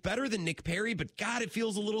Gary is better than Nick Perry, but God, it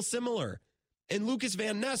feels a little similar. And Lucas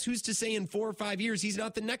Van Ness, who's to say in 4 or 5 years he's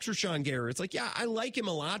not the next Rashawn Gary? It's like, yeah, I like him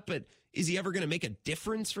a lot, but is he ever going to make a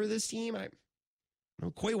difference for this team?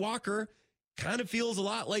 Quay Walker kind of feels a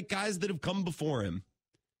lot like guys that have come before him.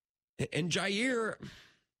 And Jair,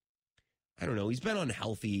 I don't know, he's been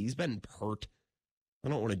unhealthy, he's been hurt. I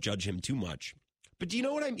don't want to judge him too much. But do you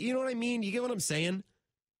know what I mean? You get what I'm saying?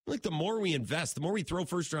 Like, the more we invest, the more we throw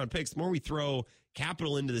first-round picks, the more we throw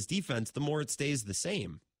capital into this defense, the more it stays the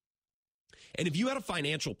same. And if you had a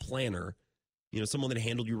financial planner, someone that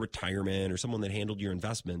handled your retirement or someone that handled your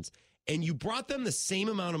investments, and you brought them the same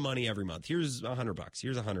amount of money every month, here's $100,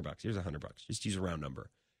 here's $100, here's $100, just use a round number,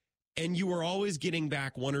 and you were always getting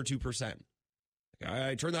back 1 or 2%.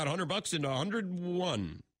 I turned that $100 into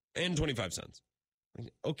 101 and 25 cents.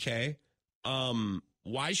 Okay,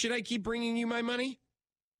 why should I keep bringing you my money?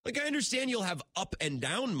 Like, I understand you'll have up and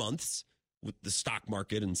down months with the stock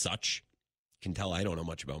market and such. You can tell I don't know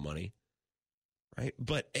much about money, right?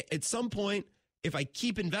 But at some point, if I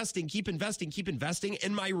keep investing,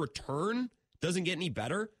 and my return doesn't get any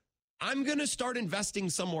better, I'm going to start investing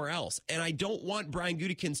somewhere else. And I don't want Brian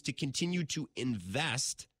Gutekunst to continue to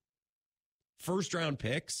invest first-round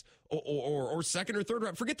picks or second or third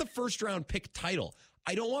round. Forget the first-round pick title.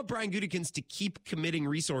 I don't want Brian Gutekunst to keep committing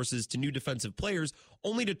resources to new defensive players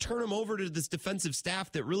only to turn them over to this defensive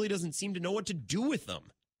staff that really doesn't seem to know what to do with them.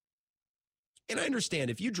 And I understand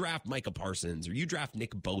if you draft Micah Parsons or you draft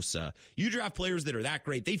Nick Bosa, you draft players that are that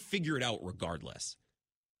great, they figure it out regardless.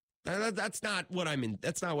 That's not what I'm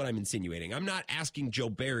insinuating. I'm not asking Joe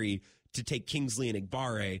Barry to take Kingsley and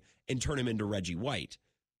Igbare and turn him into Reggie White.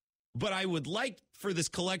 But I would like for this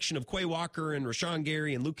collection of Quay Walker and Rashawn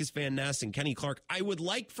Gary and Lucas Van Ness and Kenny Clark, I would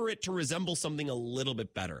like for it to resemble something a little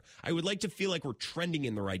bit better. I would like to feel like we're trending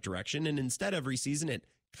in the right direction. And instead, every season, it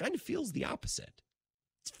kind of feels the opposite.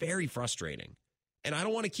 It's very frustrating. And I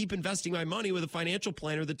don't want to keep investing my money with a financial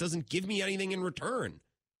planner that doesn't give me anything in return.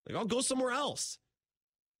 Like, I'll go somewhere else.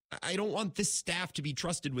 I don't want this staff to be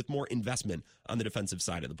trusted with more investment on the defensive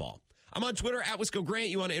side of the ball. I'm on Twitter at Wisco Grant.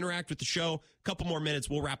 You want to interact with the show? A couple more minutes.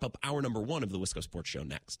 We'll wrap up hour number 1 of the Wisco Sports Show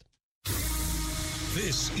next.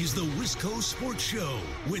 This is the Wisco Sports Show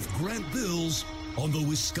with Grant Bills on the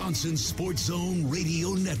Wisconsin Sports Zone Radio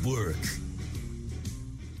Network.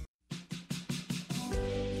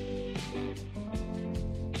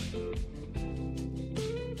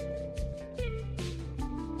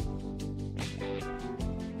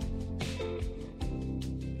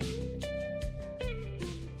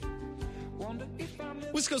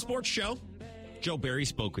 Wisco Sports Show. Joe Barry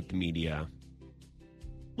spoke with the media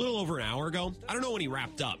a little over an hour ago. I don't know when he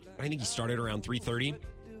wrapped up. I think he started around 3:30.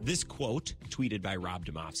 This quote, tweeted by Rob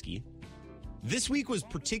Domofsky. This week was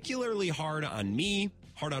particularly hard on me,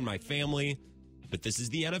 hard on my family, but this is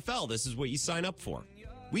the NFL. This is what you sign up for.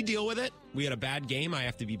 We deal with it. We had a bad game. I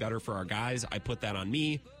have to be better for our guys. I put that on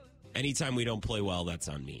me. Anytime we don't play well, that's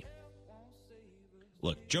on me.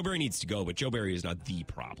 Look, Joe Barry needs to go, but Joe Barry is not the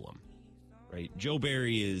problem. Right? Joe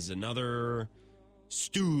Barry is another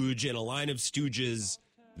stooge in a line of stooges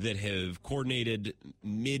that have coordinated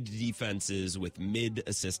mid defenses with mid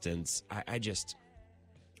assistants. It just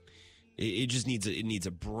needs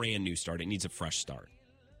a brand new start. It needs a fresh start.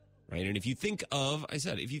 Right? And if you think of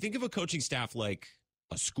a coaching staff like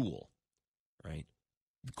a school, right?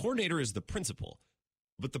 The coordinator is the principal,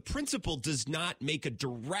 but the principal does not make a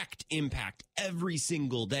direct impact every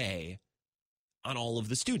single day on all of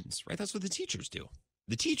the students, right? That's what the teachers do.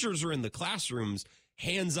 The teachers are in the classrooms,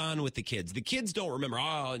 hands-on with the kids. The kids don't remember,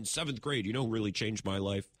 in 7th grade, you know who really changed my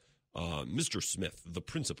life? Mr. Smith, the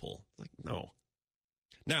principal. Like, no.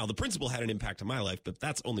 Now, the principal had an impact on my life, but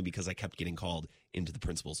that's only because I kept getting called into the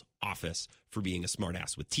principal's office for being a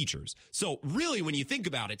smartass with teachers. So really, when you think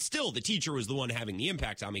about it, still the teacher was the one having the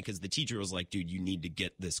impact on me because the teacher was like, dude, you need to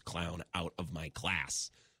get this clown out of my class.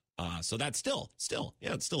 So that's still,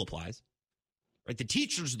 it still applies. Right, the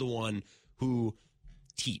teacher's the one who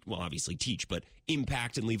obviously teach, but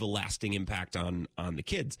impact and leave a lasting impact on the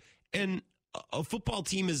kids. And a football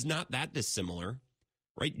team is not that dissimilar,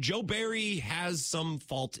 right? Joe Barry has some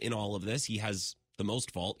fault in all of this. He has the most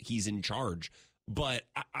fault. He's in charge. But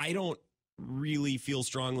I don't really feel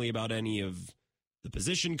strongly about any of the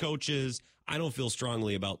position coaches. I don't feel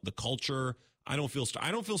strongly about the culture. I don't feel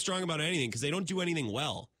strong about anything because they don't do anything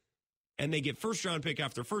well. And they get first-round pick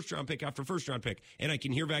after first-round pick after first-round pick. And I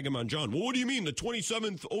can hear Vagabond John, well, what do you mean, the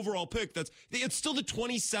 27th overall pick? It's still the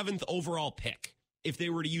 27th overall pick. If they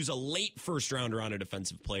were to use a late first-rounder on a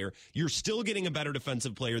defensive player, you're still getting a better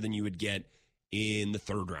defensive player than you would get in the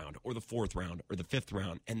 3rd round or the 4th round or the 5th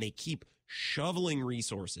round. And they keep shoveling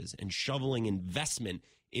resources and shoveling investment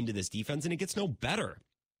into this defense, and it gets no better.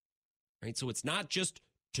 Right? So it's not just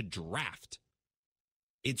to draft.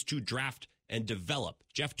 It's to draft and develop.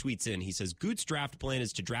 Jeff tweets in, he says, Goot's draft plan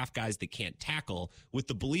is to draft guys that can't tackle with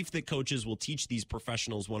the belief that coaches will teach these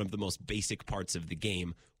professionals one of the most basic parts of the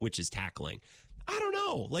game, which is tackling. I don't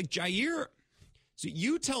know. Like Jair, so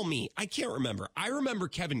you tell me, I can't remember. I remember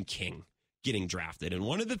Kevin King getting drafted. And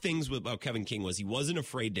one of the things about Kevin King was he wasn't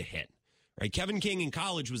afraid to hit. Right? Kevin King in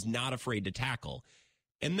college was not afraid to tackle.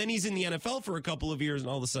 And then he's in the NFL for a couple of years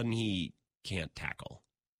and all of a sudden he can't tackle.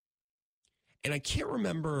 And I can't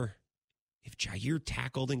remember if Jair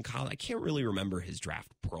tackled in college. I can't really remember his draft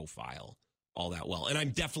profile all that well. And I'm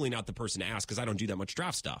definitely not the person to ask because I don't do that much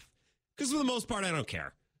draft stuff. Because for the most part, I don't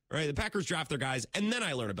care. Right? The Packers draft their guys, and then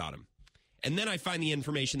I learn about them. And then I find the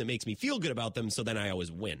information that makes me feel good about them, so then I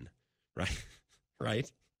always win. Right?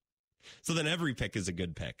 Right? So then every pick is a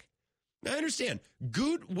good pick. Now, I understand.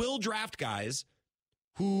 Goot will draft guys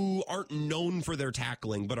who aren't known for their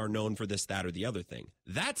tackling, but are known for this, that, or the other thing.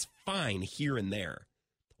 That's fine here and there.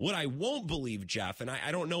 What I won't believe, Jeff, and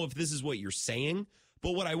I don't know if this is what you're saying,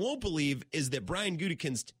 But what I won't believe is that Brian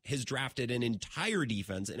Gutekunst has drafted an entire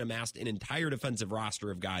defense and amassed an entire defensive roster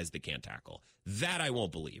of guys that can't tackle. That I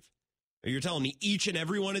won't believe. You're telling me each and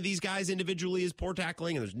every one of these guys individually is poor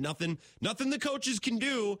tackling, and there's nothing the coaches can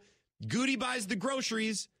do. Goody buys the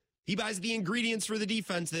groceries. He buys the ingredients for the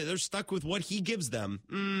defense. They're stuck with what he gives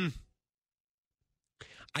them.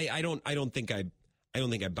 I don't think I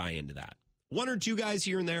buy into that. One or two guys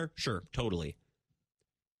here and there, sure, totally.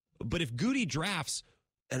 But if Goody drafts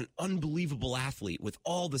an unbelievable athlete with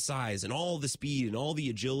all the size and all the speed and all the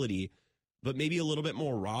agility, but maybe a little bit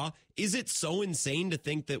more raw, is it so insane to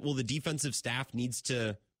think that, well, the defensive staff needs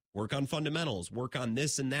to work on fundamentals, work on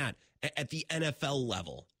this and that at the NFL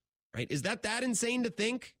level, right? Is that insane to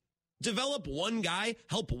think? Develop one guy,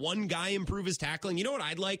 help one guy improve his tackling. You know what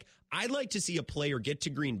I'd like? I'd like to see a player get to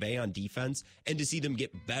Green Bay on defense and to see them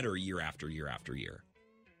get better year after year after year.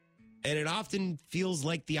 And it often feels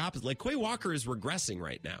like the opposite. Like Quay Walker is regressing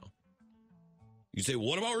right now. You say,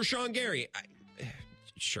 what about Rashawn Gary?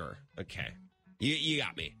 Sure. Okay. You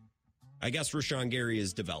got me. I guess Rashawn Gary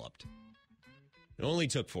is developed. It only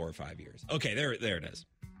took 4 or 5 years. Okay, there it is.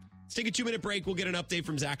 Let's take a 2-minute break. We'll get an update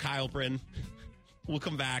from Zach Heilprin. We'll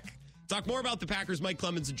come back. Talk more about the Packers. Mike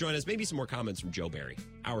Clemens will join us. Maybe some more comments from Joe Barry.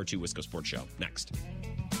 Hour 2 Wisco Sports Show. Next.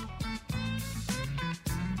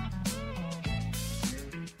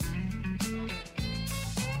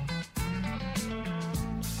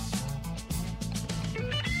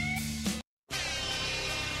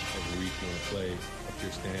 Play up to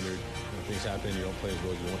your standard. Things happen, you don't play as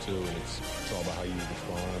well as you want to, and it's all about how you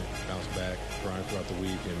respond, bounce back, grind throughout the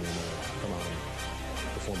week, and then come out and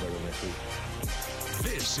perform better next week.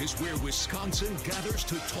 This is where Wisconsin gathers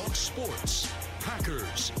to talk sports.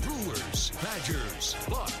 Packers, Brewers, Badgers,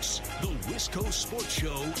 Bucks. The Wisco Sports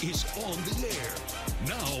Show is on the air.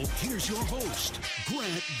 Now, here's your host,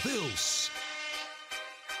 Grant Bills.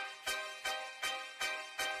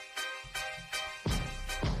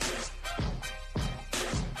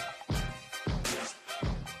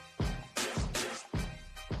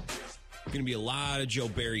 Going to be a lot of Joe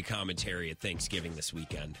Barry commentary at Thanksgiving this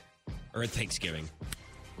weekend. Or at Thanksgiving.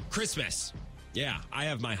 Christmas. Yeah, I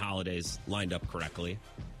have my holidays lined up correctly.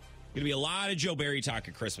 Going to be a lot of Joe Barry talk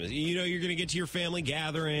at Christmas. You know, you're going to get to your family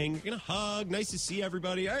gathering. You're going to hug. Nice to see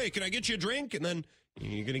everybody. Hey, can I get you a drink? And then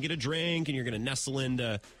you're going to get a drink, and you're going to nestle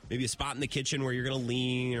into maybe a spot in the kitchen where you're going to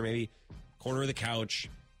lean, or maybe corner of the couch.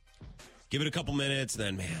 Give it a couple minutes.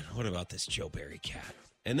 Then, man, what about this Joe Barry cat?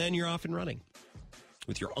 And then you're off and running.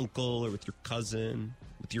 With your uncle or with your cousin,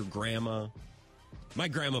 with your grandma. My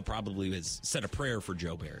grandma probably has said a prayer for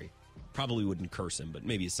Joe Barry. Probably wouldn't curse him, but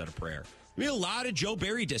maybe he said a prayer. There'll be a lot of Joe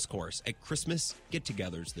Barry discourse at Christmas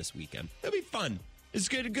get-togethers this weekend. It'll be fun. It's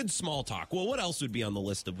good small talk. Well, what else would be on the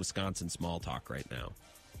list of Wisconsin small talk right now?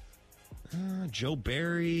 Joe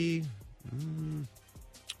Barry.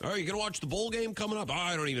 All right, you going to watch the bowl game coming up?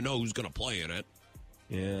 I don't even know who's going to play in it.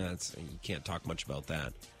 Yeah, you can't talk much about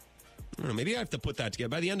that. I don't know, maybe I have to put that together.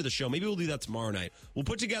 By the end of the show, maybe we'll do that tomorrow night. We'll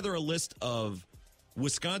put together a list of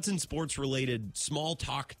Wisconsin sports-related small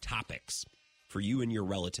talk topics for you and your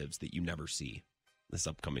relatives that you never see this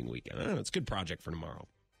upcoming weekend. I don't know, it's a good project for tomorrow.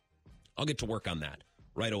 I'll get to work on that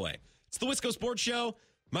right away. It's the Wisco Sports Show.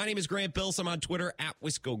 My name is Grant Bills. I'm on Twitter,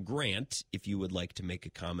 @WiscoGrant, if you would like to make a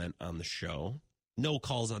comment on the show. No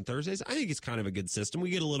calls on Thursdays. I think it's kind of a good system. We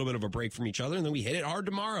get a little bit of a break from each other, and then we hit it hard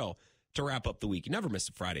tomorrow to wrap up the week. You never miss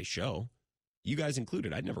a Friday show. You guys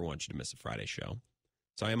included. I'd never want you to miss a Friday show.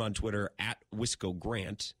 So I am on Twitter,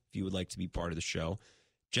 @WiscoGrant, if you would like to be part of the show.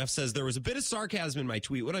 Jeff says there was a bit of sarcasm in my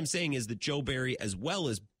tweet. What I'm saying is that Joe Barry, as well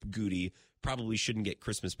as Goody, probably shouldn't get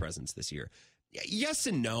Christmas presents this year. Yes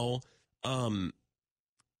and no. I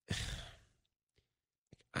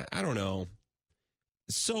don't know.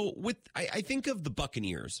 So I think of the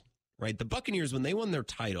Buccaneers, right? The Buccaneers, when they won their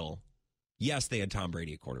title, yes, they had Tom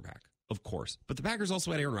Brady at quarterback, of course. But the Packers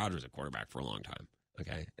also had Aaron Rodgers at quarterback for a long time,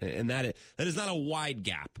 okay? And that is not a wide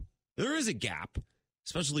gap. There is a gap,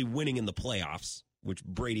 especially winning in the playoffs, which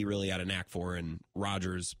Brady really had a knack for, and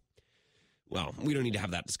Rodgers, well, we don't need to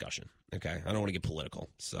have that discussion, okay? I don't want to get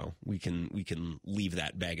political, so we can leave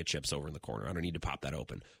that bag of chips over in the corner. I don't need to pop that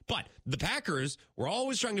open. But the Packers were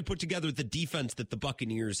always trying to put together the defense that the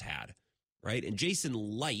Buccaneers had, right? And Jason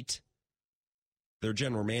Light, their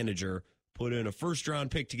general manager, put in a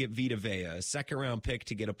first-round pick to get Vita Vea, a second-round pick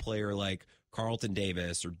to get a player like Carlton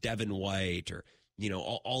Davis or Devin White or, you know,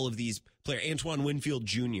 all of these players, Antoine Winfield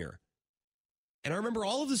Jr. And I remember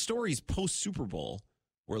all of the stories post-Super Bowl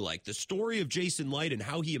were like the story of Jason Light and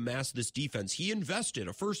how he amassed this defense. He invested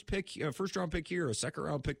a first-round pick here, a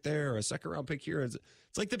second-round pick there, a second-round pick here. It's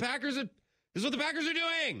like the Packers, this is what the Packers are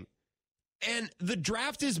doing. And the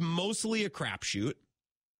draft is mostly a crapshoot.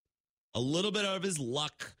 A little bit of it is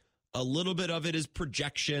luck. A little bit of it is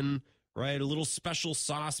projection, right? A little special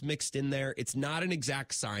sauce mixed in there. It's not an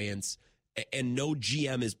exact science, and no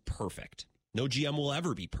GM is perfect. No GM will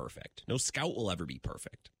ever be perfect. No scout will ever be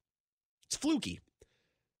perfect. It's fluky.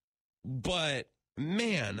 But,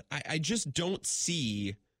 man, I just don't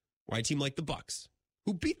see why a team like the Bucs,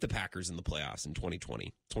 who beat the Packers in the playoffs in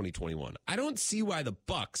 2020, 2021, I don't see why the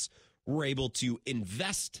Bucs were able to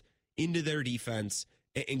invest into their defense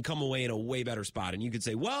and come away in a way better spot. And you could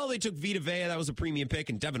say, well, they took Vita Vea, that was a premium pick,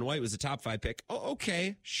 and Devin White was a top 5 pick. Oh,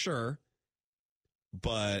 okay, sure.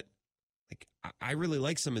 But like, I really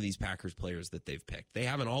like some of these Packers players that they've picked. They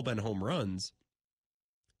haven't all been home runs,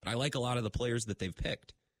 but I like a lot of the players that they've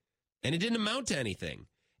picked. And it didn't amount to anything.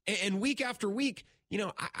 And week after week, you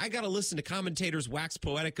know, I got to listen to commentators wax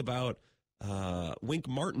poetic about Wink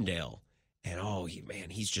Martindale. And,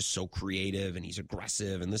 he's just so creative and he's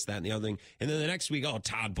aggressive and this, that, and the other thing. And then the next week,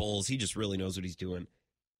 Todd Bowles, he just really knows what he's doing.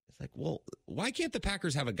 It's like, well, why can't the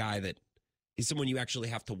Packers have a guy that is someone you actually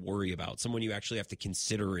have to worry about, someone you actually have to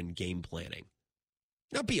consider in game planning?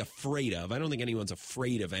 Not be afraid of. I don't think anyone's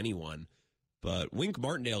afraid of anyone. But Wink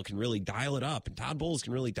Martindale can really dial it up, and Todd Bowles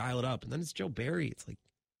can really dial it up. And then it's Joe Barry. It's like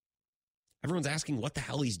everyone's asking what the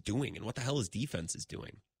hell he's doing and what the hell his defense is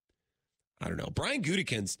doing. I don't know. Brian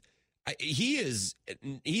Gutekunst, he's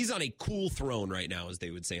on a cool throne right now, as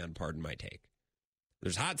they would say on Pardon My Take.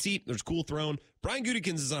 There's hot seat, there's cool throne. Brian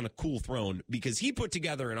Gutekunst is on a cool throne because he put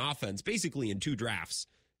together an offense basically in 2 drafts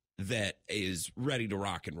that is ready to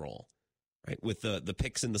rock and roll. Right, with the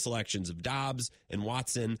picks and the selections of Dobbs and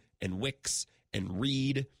Watson and Wicks and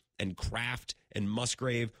Reed and Kraft and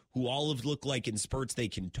Musgrave, who all have looked like in spurts they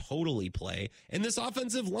can totally play. And this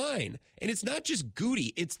offensive line. And it's not just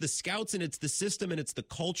Goody. It's the scouts and it's the system and it's the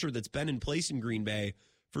culture that's been in place in Green Bay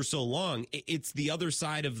for so long. It's the other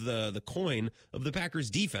side of the coin of the Packers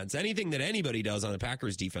defense. Anything that anybody does on the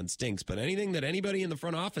Packers defense stinks, but anything that anybody in the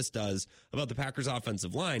front office does about the Packers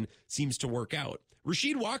offensive line seems to work out.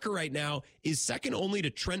 Rasheed Walker right now is second only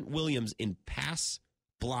to Trent Williams in pass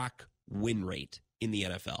block win rate in the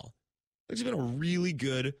NFL. He's been a really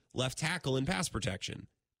good left tackle in pass protection.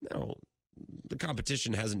 No, the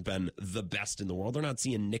competition hasn't been the best in the world. They're not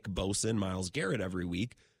seeing Nick Bosa and Myles Garrett every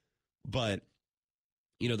week, but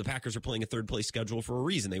you know, the Packers are playing a third-place schedule for a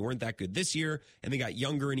reason. They weren't that good this year, and they got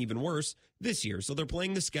younger and even worse this year. So they're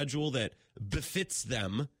playing the schedule that befits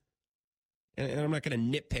them. And I'm not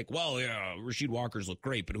going to nitpick, well, yeah, Rasheed Walker's look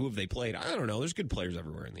great, but who have they played? I don't know. There's good players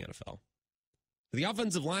everywhere in the NFL. The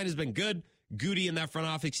offensive line has been good. Goody in that front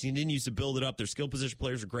office continues to build it up. Their skill position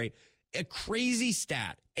players are great. A crazy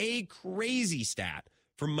stat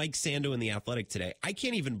from Mike Sando in The Athletic today. I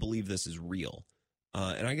can't even believe this is real.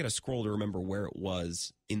 And I got to scroll to remember where it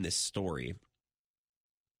was in this story.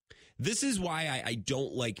 This is why I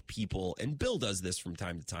don't like people, and Bill does this from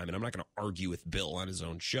time to time, and I'm not going to argue with Bill on his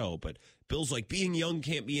own show, but Bill's like, being young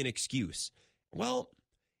can't be an excuse. Well,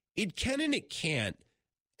 it can and it can't.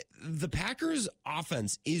 The Packers'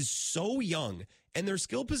 offense is so young, and their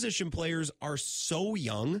skill position players are so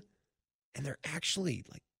young, and they're actually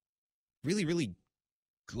like really, really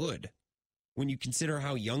good when you consider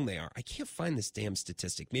how young they are. I can't find this damn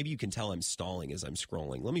statistic. Maybe you can tell I'm stalling as I'm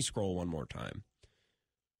scrolling. Let me scroll one more time.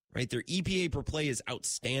 Right, their EPA per play is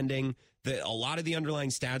outstanding. A lot of the underlying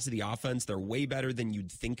stats of the offense, they're way better than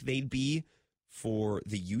you'd think they'd be for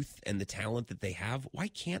the youth and the talent that they have. Why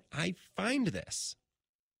can't I find this?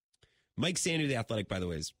 Mike Sando, The Athletic, by the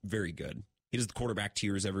way, is very good. He does the quarterback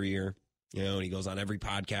tiers every year, you know, and he goes on every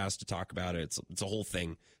podcast to talk about it. It's a whole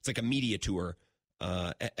thing. It's like a media tour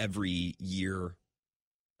every year,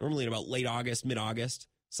 normally in about late August, mid-August,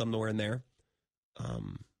 somewhere in there.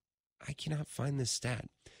 I cannot find this stat.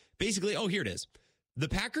 Basically, here it is. The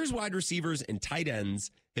Packers wide receivers and tight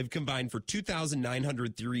ends have combined for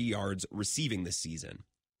 2,903 yards receiving this season.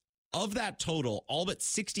 Of that total, all but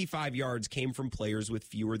 65 yards came from players with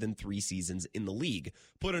fewer than 3 seasons in the league.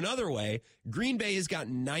 Put another way, Green Bay has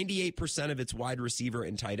gotten 98% of its wide receiver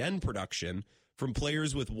and tight end production from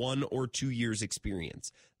players with 1 or 2 years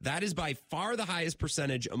experience. That is by far the highest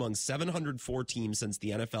percentage among 704 teams since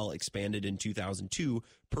the NFL expanded in 2002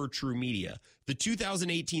 per True Media. The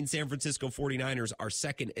 2018 San Francisco 49ers are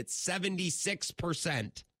second at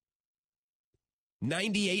 76%.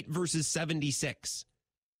 98 versus 76.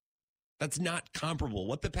 That's not comparable.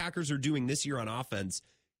 What the Packers are doing this year on offense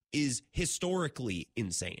is historically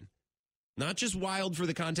insane. Not just wild for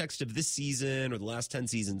the context of this season or the last 10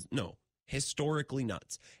 seasons. No. Historically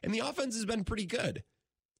nuts. And the offense has been pretty good.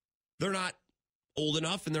 They're not old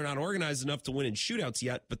enough and they're not organized enough to win in shootouts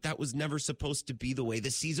yet, but that was never supposed to be the way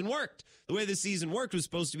the season worked. The way the season worked was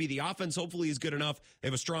supposed to be the offense hopefully is good enough. They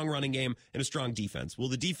have a strong running game and a strong defense. Well,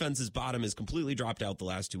 the defense's bottom has completely dropped out the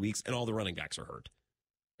last 2 weeks, and all the running backs are hurt.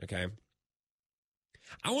 Okay?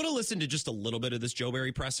 I want to listen to just a little bit of this Joe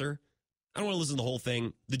Barry presser. I don't want to listen to the whole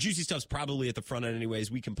thing. The juicy stuff's probably at the front end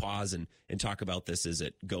anyways. We can pause and talk about this as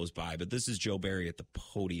it goes by, but this is Joe Barry at the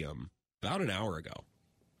podium about an hour ago.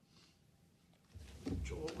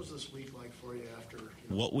 Joel, what was this week like for you after?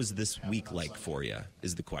 What was this week like for you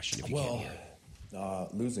is the question, if you can hear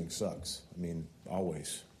it. Losing sucks. I mean,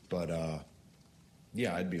 always. But,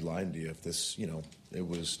 yeah, I'd be lying to you if this, it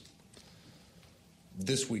was –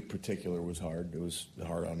 this week particular was hard. It was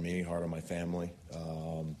hard on me, hard on my family.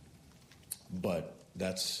 But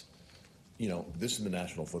that's – this is the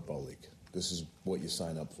National Football League. This is what you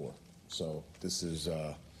sign up for. So this is,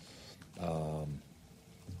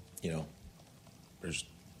 there's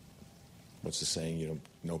 – what's the saying?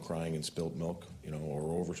 No crying in spilt milk,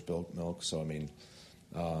 or over spilt milk. So, I mean,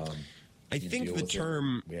 I think the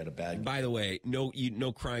term, we had a bad. By the way,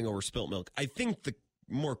 no crying over spilt milk. I think the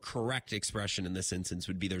more correct expression in this instance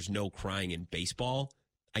would be there's no crying in baseball.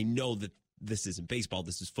 I know that this isn't baseball,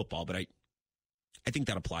 this is football, but I think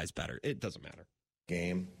that applies better. It doesn't matter.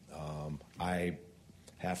 Game. I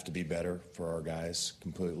have to be better for our guys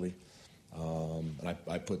completely. And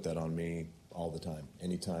I put that on me all the time.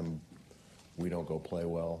 Anytime we don't go play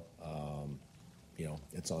well,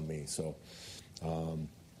 it's on me. So,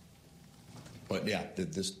 but yeah,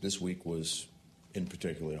 this week was in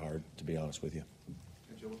particularly hard, to be honest with you.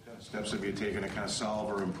 Joe, what kind of steps have you taken to kind of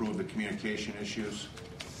solve or improve the communication issues?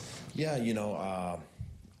 Yeah,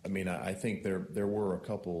 I think there were a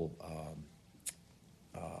couple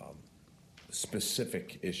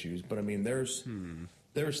specific issues, but I mean, there's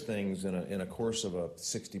things in a course of a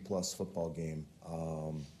 60-plus football game.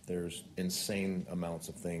 There's insane amounts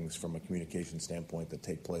of things from a communication standpoint that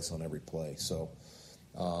take place on every play. So,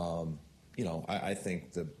 I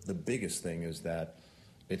think the biggest thing is that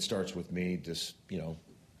it starts with me just,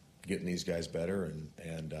 getting these guys better.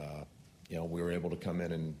 And we were able to come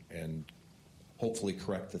in and hopefully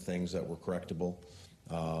correct the things that were correctable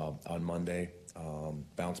on Monday.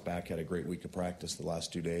 Bounce back, had a great week of practice the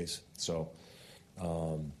last 2 days. So,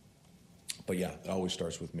 but yeah, it always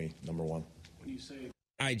starts with me, number one. When you say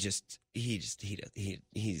he's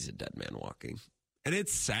a dead man walking, and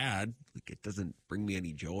it's sad. Like, it doesn't bring me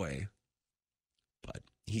any joy, but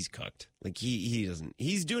he's cooked. Like he doesn't.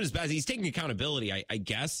 He's doing his best. He's taking accountability, I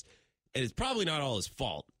guess, and it's probably not all his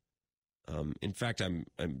fault. In fact, I'm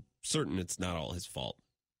certain it's not all his fault.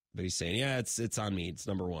 But he's saying, yeah, it's on me. It's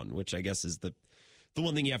number one, which I guess is the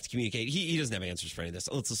one thing you have to communicate. He doesn't have answers for any of this.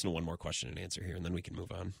 Let's listen to one more question and answer here, and then we can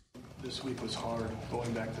move on. This week was hard,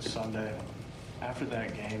 going back to Sunday. After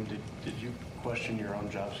that game, did you question your own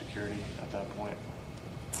job security at that point?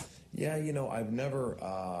 Yeah, I've never,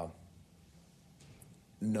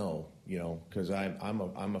 because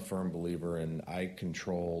I'm a firm believer in I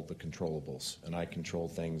control the controllables, and I control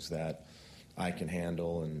things that I can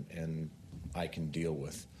handle and I can deal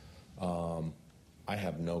with. I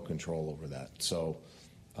have no control over that. So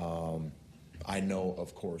I know,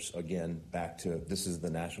 of course, again, back to this is the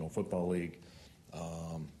National Football League.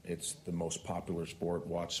 It's the most popular sport,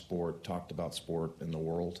 watched sport, talked about sport in the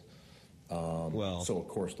world. So, of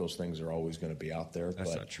course, those things are always going to be out there.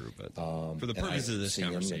 That's not true, but for the purposes of this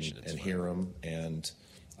conversation, and hear them. And,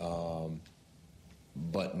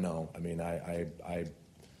 but no, I mean,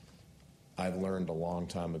 I've learned a long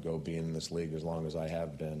time ago, being in this league as long as I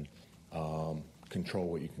have been, control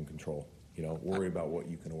what you can control. Worry about what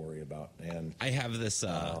you can worry about. And I have this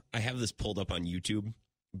pulled up on YouTube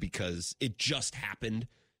because it just happened.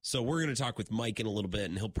 So we're going to talk with Mike in a little bit,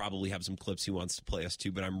 and he'll probably have some clips he wants to play us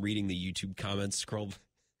to. But I'm reading the YouTube comments,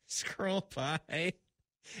 scroll by,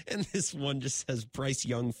 and this one just says Bryce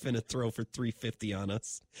Young finna throw for 350 on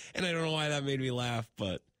us, and I don't know why that made me laugh,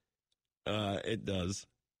 but it does.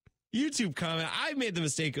 YouTube comment. I made the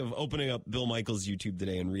mistake of opening up Bill Michaels' YouTube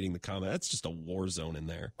today and reading the comment. That's just a war zone in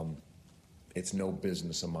there. It's no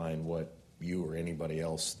business of mine what you or anybody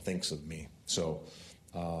else thinks of me. So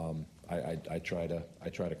I try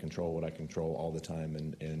to control what I control all the time,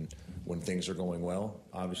 and when things are going well,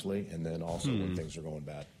 obviously, and then also when things are going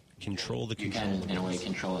bad. Control the control. You can, in a way,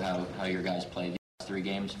 control how your guys play these last 3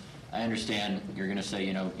 games. I understand you're going to say,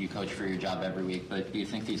 you coach for your job every week, but do you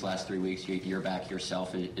think these last 3 weeks, your back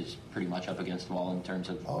yourself is pretty much up against the wall in terms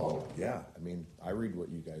of... Oh, yeah. I mean, I read what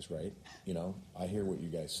you guys write. I hear what you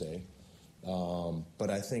guys say. But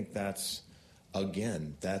I think that's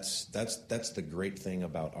the great thing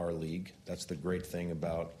about our league. That's the great thing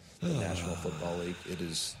about the National Football League. It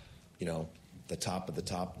is, the top of the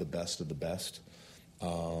top, the best of the best.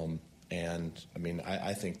 And I mean,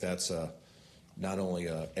 I think that's not only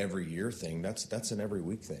a every year thing, that's an every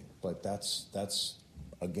week thing. But that's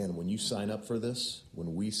again, when you sign up for this,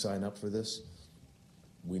 when we sign up for this,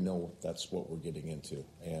 we know that's what we're getting into.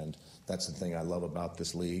 And that's the thing I love about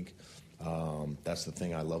this league. That's the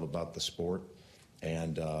thing I love about the sport.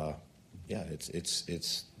 And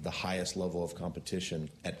it's the highest level of competition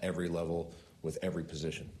at every level with every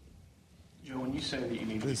position. Joe, when you say that you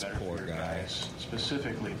need to be better for your guys,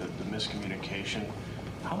 specifically the miscommunication,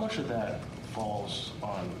 how much of that falls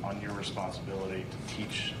on your responsibility to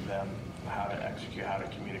teach them how to execute, how to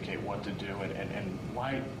communicate, what to do, and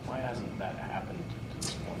why hasn't that happened to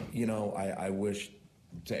this point? I wish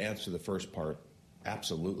to answer the first part.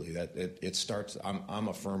 Absolutely, that it starts. I'm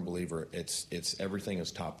a firm believer. It's everything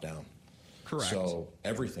is top down. Correct. So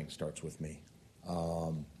everything starts with me.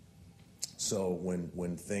 So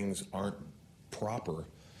when things aren't proper,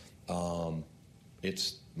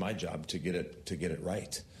 it's my job to get it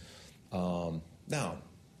right. Now,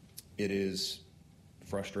 it is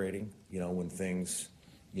frustrating, when things,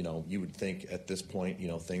 you would think at this point,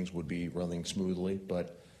 things would be running smoothly,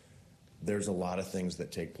 but there's a lot of things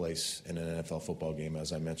that take place in an NFL football game,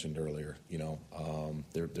 as I mentioned earlier.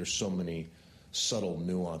 There's so many subtle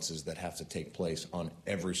nuances that have to take place on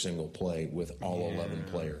every single play with all 11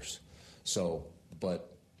 players. So,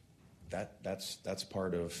 but that's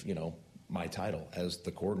part of, my title as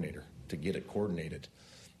the coordinator, to get it coordinated.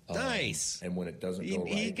 Nice. And when it doesn't go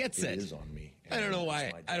right, he gets it. It is on me. I don't know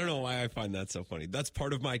why. I don't know why I find that so funny. That's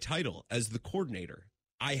part of my title as the coordinator.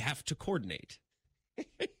 I have to coordinate.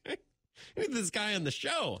 This guy on the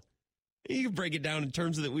show. You can break it down in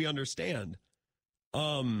terms that we understand.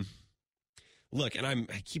 Look, and I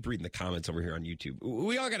keep reading the comments over here on YouTube.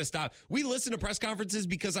 We all got to stop. We listen to press conferences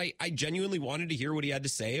because I genuinely wanted to hear what he had to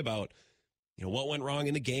say about, what went wrong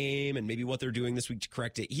in the game and maybe what they're doing this week to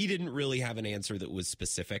correct it. He didn't really have an answer that was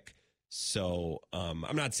specific. So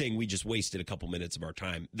I'm not saying we just wasted a couple minutes of our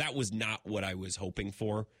time. That was not what I was hoping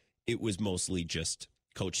for. It was mostly just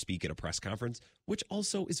coach speak at a press conference, which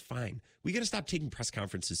also is fine. We got to stop taking press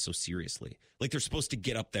conferences so seriously. Like they're supposed to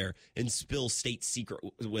get up there and spill state secret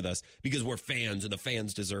with us because we're fans and the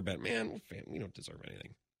fans deserve it. Man, we're fans. We don't deserve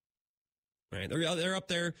anything. Right? They're up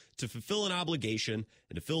there to fulfill an obligation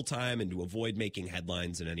and to fill time and to avoid making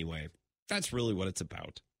headlines in any way. That's really what it's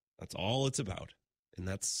about. That's all it's about. And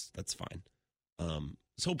that's fine. I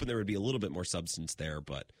was hoping there would be a little bit more substance there,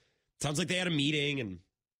 but it sounds like they had a meeting and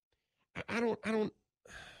I don't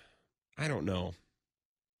know.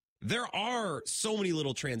 There are so many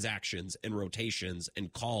little transactions and rotations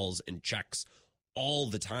and calls and checks all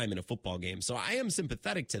the time in a football game. So I am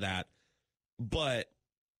sympathetic to that. But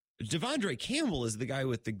Devondre Campbell is the guy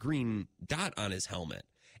with the green dot on his helmet.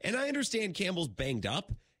 And I understand Campbell's banged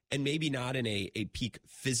up and maybe not in a peak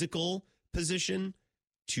physical position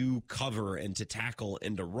to cover and to tackle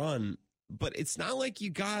and to run. But it's not like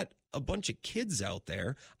you got a bunch of kids out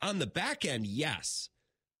there. On the back end, yes.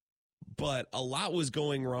 But a lot was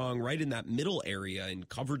going wrong right in that middle area in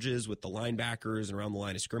coverages with the linebackers and around the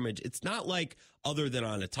line of scrimmage. It's not like, other than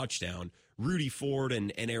on a touchdown, Rudy Ford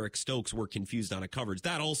and Eric Stokes were confused on a coverage.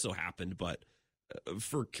 That also happened. But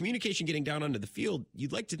for communication getting down onto the field,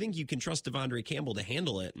 you'd like to think you can trust Devondre Campbell to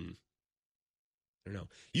handle it. And I don't know.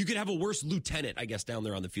 You could have a worse lieutenant, I guess, down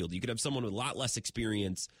there on the field. You could have someone with a lot less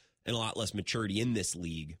experience and a lot less maturity in this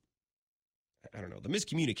league. I don't know. The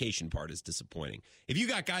miscommunication part is disappointing. If you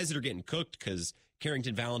got guys that are getting cooked because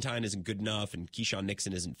Carrington Valentine isn't good enough and Keyshawn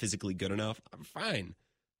Nixon isn't physically good enough, I'm fine.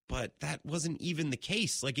 But that wasn't even the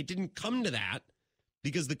case. Like, it didn't come to that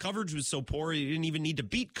because the coverage was so poor, you didn't even need to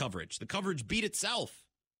beat coverage. The coverage beat itself.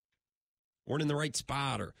 Weren't in the right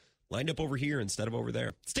spot or lined up over here instead of over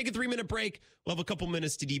there. Let's take a 3-minute break. We'll have a couple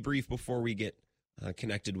minutes to debrief before we get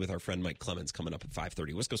connected with our friend Mike Clemens coming up at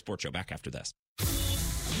 5:30. Wisco Sports Show back after this.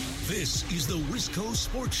 This is the Wisco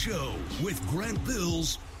Sports Show with Grant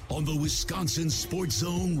Bills on the Wisconsin Sports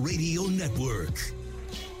Zone Radio Network.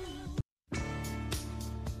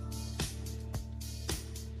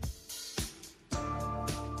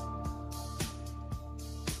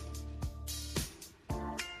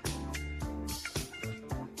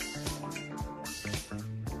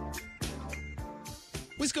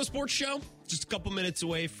 Wisco Sports Show, just a couple minutes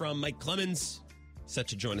away from Mike Clemens, set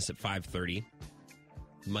to join us at 5:30.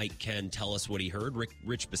 Mike can tell us what he heard.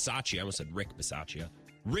 Rich Bisaccia, I almost said Rick Bisaccia.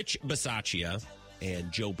 Rich Bisaccia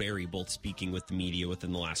and Joe Barry both speaking with the media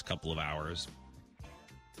within the last couple of hours.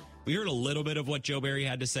 We heard a little bit of what Joe Barry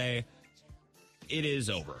had to say. It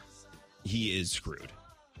is over. He is screwed.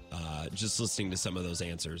 just listening to some of those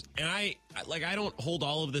answers. And I don't hold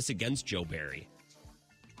all of this against Joe Barry.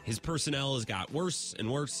 His personnel has got worse and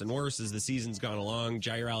worse and worse as the season's gone along.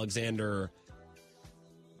 Jair Alexander,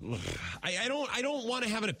 I don't want to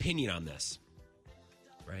have an opinion on this,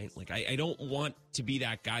 right? Like, I don't want to be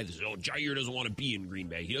that guy that says, oh, Jair doesn't want to be in Green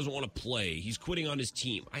Bay. He doesn't want to play. He's quitting on his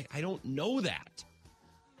team. I don't know that.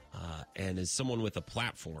 And as someone with a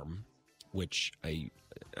platform, which I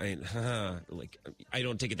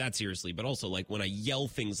don't take it that seriously, but also, like, when I yell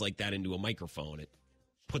things like that into a microphone, it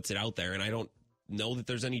puts it out there, and I don't know that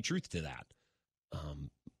there's any truth to that.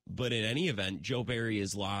 But in any event, Joe Barry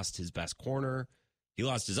has lost his best corner. He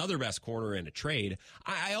lost his other best corner in a trade.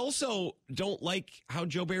 I also don't like how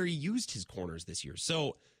Joe Barry used his corners this year.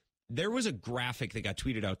 So there was a graphic that got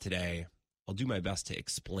tweeted out today. I'll do my best to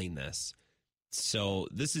explain this. So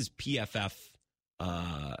this is PFF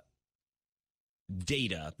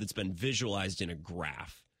data that's been visualized in a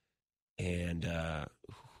graph. And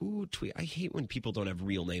who tweet? I hate when people don't have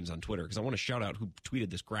real names on Twitter because I want to shout out who tweeted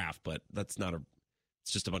this graph, but it's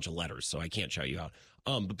just a bunch of letters, so I can't shout you out.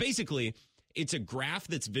 But basically, it's a graph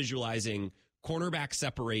that's visualizing cornerback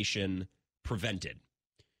separation prevented,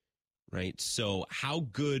 right? So how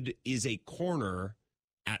good is a corner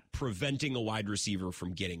at preventing a wide receiver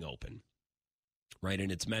from getting open, right?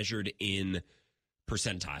 And it's measured in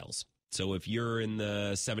percentiles. So if you're in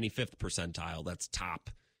the 75th percentile, that's top,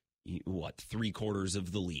 3/4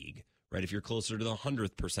 of the league, right? If you're closer to the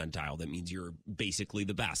 100th percentile, that means you're basically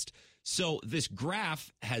the best. So this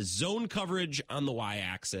graph has zone coverage on the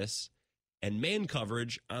y-axis and man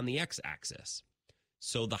coverage on the x-axis.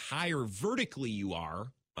 So the higher vertically you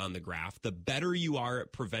are on the graph, the better you are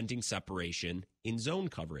at preventing separation in zone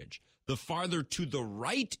coverage. The farther to the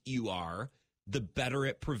right you are, the better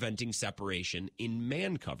at preventing separation in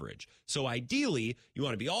man coverage. So ideally, you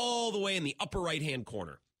want to be all the way in the upper right-hand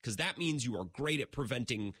corner because that means you are great at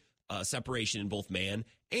preventing separation in both man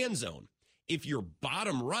and zone. If you're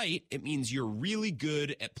bottom right, it means you're really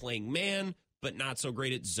good at playing man, but not so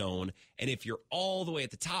great at zone. And if you're all the way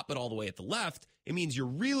at the top, but all the way at the left, it means you're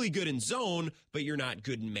really good in zone, but you're not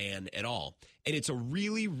good in man at all. And it's a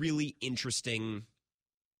really, really interesting,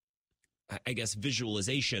 I guess,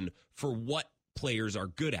 visualization for what players are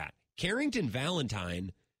good at. Carrington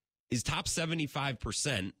Valentine is top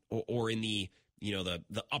 75% or in the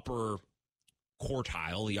upper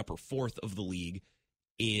quartile, the upper fourth of the league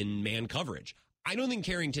in man coverage. I don't think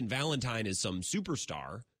Carrington Valentine is some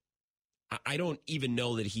superstar. I don't even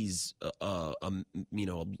know that he's a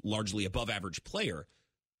largely above average player,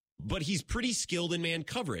 but he's pretty skilled in man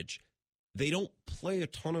coverage. They don't play a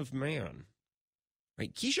ton of man,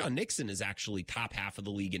 right? Keyshawn Nixon is actually top half of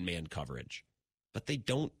the league in man coverage, but they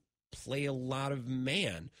don't play a lot of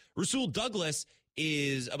man. Rasul Douglas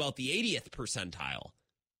is about the 80th percentile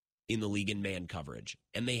in the league in man coverage,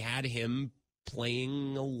 and they had him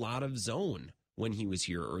playing a lot of zone when he was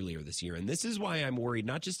here earlier this year. And this is why I'm worried,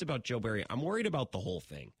 not just about Joe Barry. I'm worried about the whole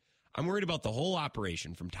thing. I'm worried about the whole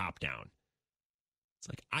operation from top down. It's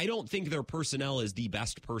like, I don't think their personnel is the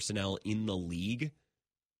best personnel in the league,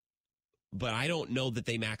 but I don't know that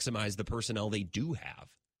they maximize the personnel they do have.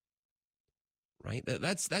 Right?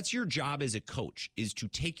 That's your job as a coach, is to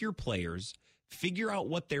take your players, figure out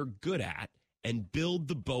what they're good at, and build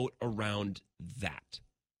the boat around that,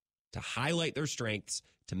 to highlight their strengths,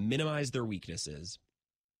 to minimize their weaknesses.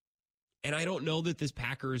 And I don't know that this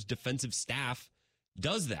Packers defensive staff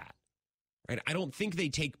does that. Right? I don't think they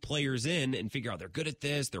take players in and figure out they're good at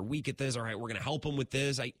this, they're weak at this, all right, we're going to help them with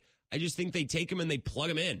this. I just think they take them and they plug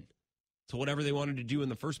them in to whatever they wanted to do in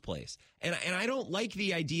the first place. And I don't like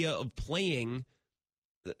the idea of playing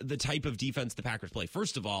the type of defense the Packers play.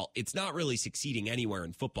 First of all, it's not really succeeding anywhere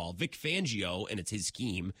in football. Vic Fangio, and it's his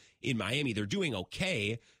scheme in Miami, they're doing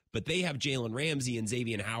okay, but they have Jalen Ramsey and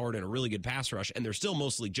Xavier Howard and a really good pass rush, and they're still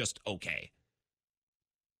mostly just okay.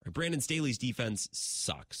 Brandon Staley's defense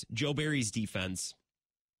sucks. Joe Barry's defense,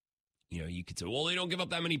 you could say, well, they don't give up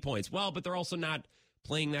that many points. Well, but they're also not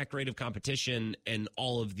playing that great of competition, and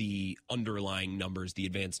all of the underlying numbers, the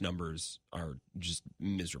advanced numbers, are just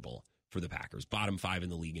miserable for the Packers. Bottom 5 in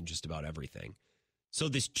the league in just about everything. So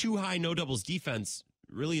this too high no doubles defense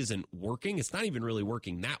really isn't working. It's not even really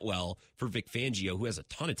working that well for Vic Fangio, who has a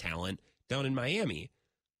ton of talent down in Miami.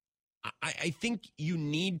 I think you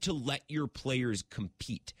need to let your players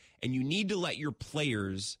compete, and you need to let your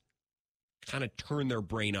players kind of turn their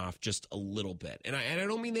brain off just a little bit. And I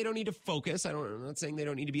don't mean they don't need to focus. I'm not saying they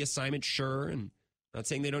don't need to be assignment sure, and I'm not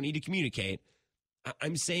saying they don't need to communicate.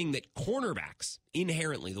 I'm saying that cornerbacks,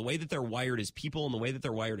 inherently, the way that they're wired as people and the way that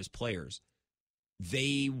they're wired as players,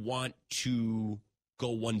 they want to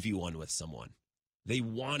go 1v1 with someone. They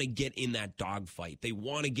want to get in that dogfight. They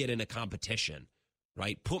want to get in a competition,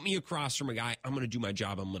 right? Put me across from a guy. I'm going to do my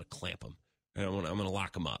job. I'm going to clamp him. And I'm going to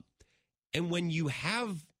lock him up. And when you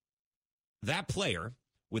have that player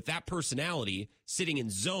with that personality sitting in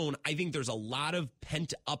zone, I think there's a lot of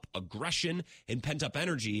pent-up aggression and pent-up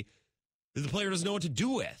energy that the player doesn't know what to do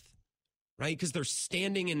with, right? Because they're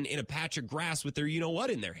standing in a patch of grass with their you-know-what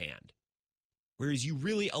in their hand. Whereas you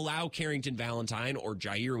really allow Carrington Valentine or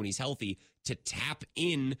Jair when he's healthy to tap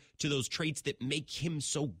in to those traits that make him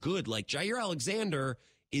so good. Like Jair Alexander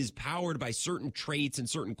is powered by certain traits and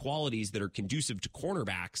certain qualities that are conducive to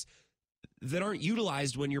cornerbacks that aren't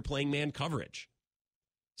utilized when you're playing man coverage.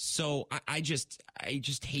 So I just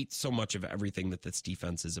hate so much of everything that this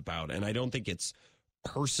defense is about. And I don't think it's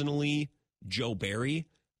personally Joe Barry.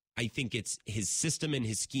 I think it's his system and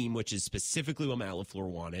his scheme, which is specifically what Matt LaFleur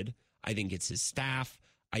wanted. I think it's his staff.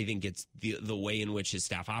 I think it's the way in which his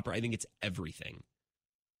staff operate. I think it's everything.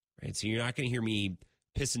 Right? So you're not going to hear me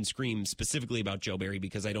piss and scream specifically about Joe Barry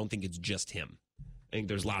because I don't think it's just him. I think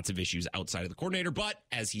there's lots of issues outside of the coordinator, but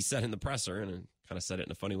as he said in the presser, and I kind of said it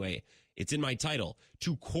in a funny way, it's in my title,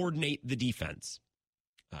 to coordinate the defense.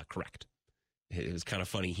 Correct. It was kind of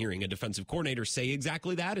funny hearing a defensive coordinator say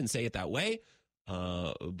exactly that and say it that way,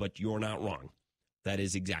 but you're not wrong. That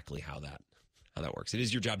is exactly how that works. It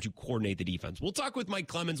is your job to coordinate the defense. We'll talk with Mike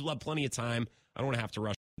Clemens. We'll have plenty of time. I don't want to have to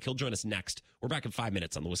rush. He'll join us next. We're back in 5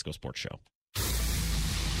 minutes on the Wisco Sports Show.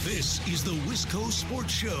 This is the Wisco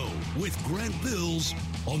Sports Show with Grant Bills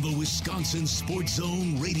on the Wisconsin Sports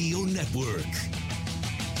Zone Radio Network.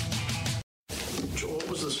 Joel, what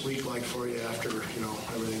was this week like for you after,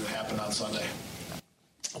 everything that happened on Sunday?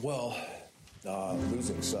 Well,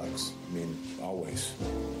 losing sucks. I mean, always.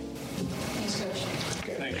 Thanks, Coach.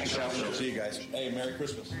 Okay. Thanks, Coach. See you guys. Hey, Merry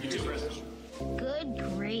Christmas. You too, Chris. Good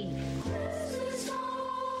grief.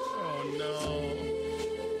 Oh, no.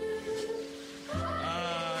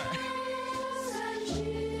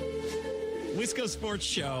 Wisco Sports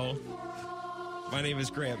Show. My name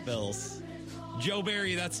is Grant Bills. Joe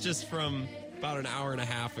Barry, that's just from about an hour and a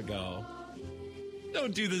half ago.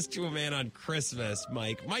 Don't do this to a man on Christmas,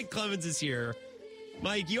 Mike. Mike Clemens is here.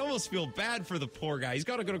 Mike, you almost feel bad for the poor guy. He's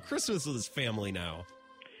got to go to Christmas with his family now.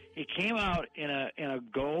 He came out in a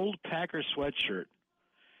gold Packer sweatshirt,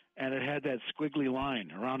 and it had that squiggly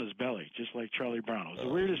line around his belly, just like Charlie Brown. It was the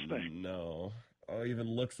weirdest thing. No. Oh, even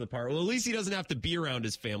looks the part. Well, at least he doesn't have to be around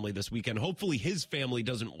his family this weekend. Hopefully his family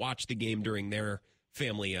doesn't watch the game during their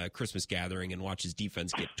family Christmas gathering and watch his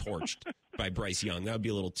defense get torched by Bryce Young. That would be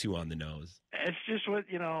a little too on the nose. It's just what,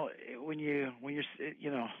 when you're,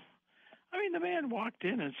 I mean, the man walked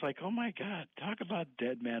in, and it's like, oh, my God, talk about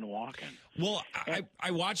dead man walking. Well,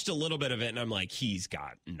 I watched a little bit of it, and I'm like, he's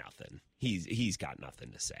got nothing. He's got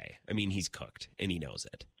nothing to say. I mean, he's cooked, and he knows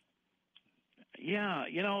it. Yeah,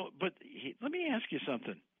 but let me ask you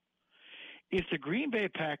something. If the Green Bay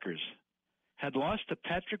Packers had lost to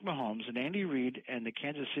Patrick Mahomes and Andy Reid and the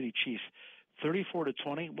Kansas City Chiefs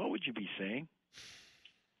 34-20, what would you be saying?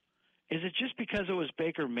 Is it just because it was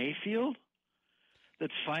Baker Mayfield that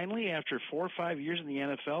finally, after 4 or 5 years in the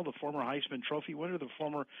NFL, the former Heisman Trophy winner, the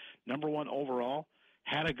former number one overall,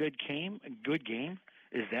 had a good game?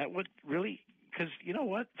 Is that what really? Because you know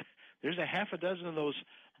what? There's a half a dozen of those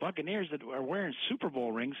Buccaneers that are wearing Super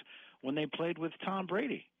Bowl rings when they played with Tom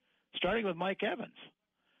Brady, starting with Mike Evans.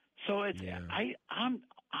 So it's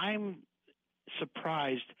I'm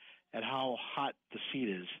surprised at how hot the seat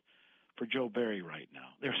is for Joe Barry right now.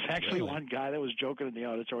 There's actually one guy that was joking in the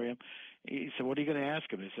auditorium. He said, "What are you going to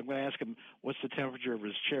ask him?" He said, "I'm going to ask him what's the temperature of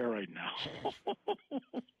his chair right now."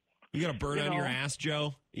 You got to burn on your ass,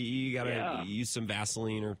 Joe. You got to use some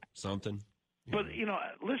Vaseline or something. But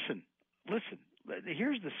listen.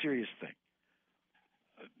 Here's the serious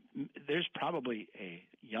thing. There's probably a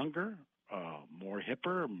younger, more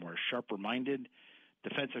hipper, more sharper-minded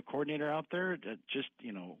defensive coordinator out there that just,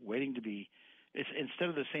 waiting to be – instead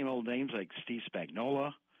of the same old names like Steve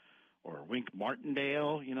Spagnuolo or Wink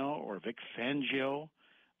Martindale, or Vic Fangio,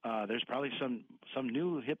 there's probably some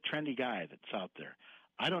new, hip, trendy guy that's out there.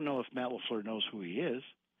 I don't know if Matt LaFleur knows who he is.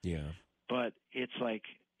 Yeah. But it's like,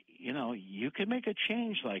 you can make a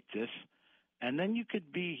change like this, and then you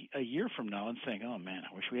could be a year from now and saying, oh, man,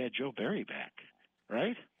 I wish we had Joe Barry back,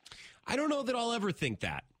 right? I don't know that I'll ever think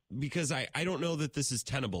that because I don't know that this is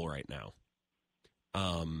tenable right now.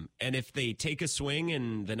 And if they take a swing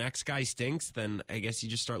and the next guy stinks, then I guess you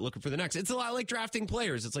just start looking for the next. It's a lot like drafting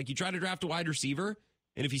players. It's like you try to draft a wide receiver,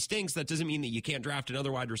 and if he stinks, that doesn't mean that you can't draft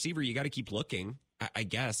another wide receiver. You got to keep looking, I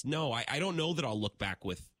guess. No, I don't know that I'll look back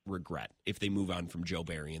with regret if they move on from Joe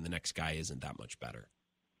Barry and the next guy isn't that much better.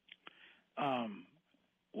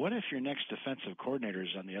 what if your next defensive coordinator is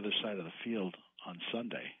on the other side of the field on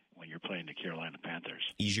Sunday when you're playing the Carolina Panthers?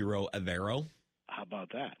 Ejiro Evero. How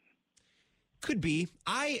about that? Could be.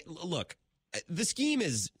 Look. The scheme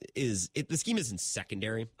the scheme isn't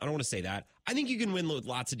secondary. I don't want to say that. I think you can win with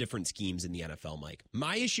lots of different schemes in the NFL, Mike.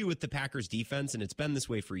 My issue with the Packers defense, and it's been this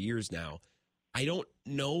way for years now, I don't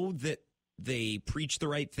know that they preach the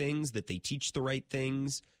right things, that they teach the right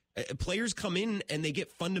things. Players come in and they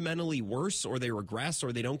get fundamentally worse, or they regress,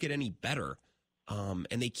 or they don't get any better.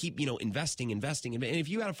 And they keep, investing. And if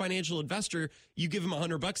you had a financial investor, you give them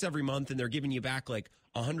 $100 every month and they're giving you back like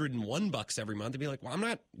 $101 every month. They'd be like, well, I'm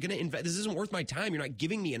not going to invest. This isn't worth my time. You're not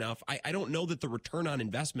giving me enough. I don't know that the return on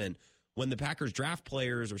investment when the Packers draft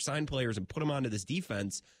players or sign players and put them onto this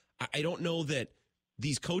defense, I don't know that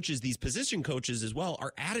these coaches, these position coaches as well,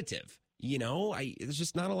 are additive. There's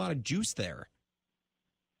just not a lot of juice there.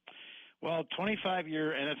 Well,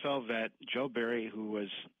 25-year NFL vet Joe Barry, who was,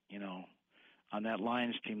 on that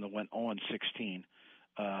Lions team that went 0-16.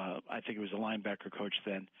 I think it was the linebacker coach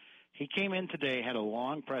then. He came in today, had a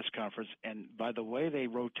long press conference, and by the way they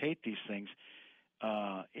rotate these things,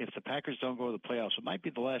 if the Packers don't go to the playoffs, it might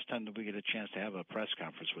be the last time that we get a chance to have a press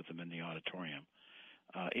conference with him in the auditorium,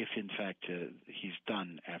 if, in fact, he's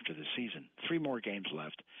done after the season. 3 more games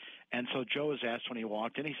left. And so Joe was asked when he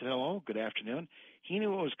walked in, he said, hello, good afternoon. He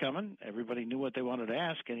knew what was coming. Everybody knew what they wanted to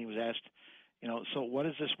ask, and he was asked, so what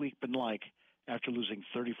has this week been like after losing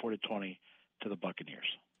 34-20 to the Buccaneers?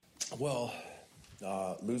 Well,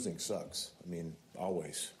 losing sucks. I mean,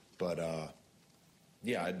 always. But,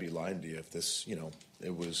 yeah, I'd be lying to you if this,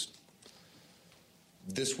 it was –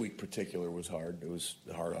 this week particular was hard. It was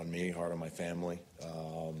hard on me, hard on my family.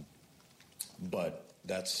 But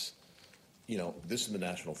that's – this is the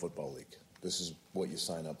National Football League. This is what you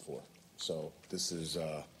sign up for. So this is,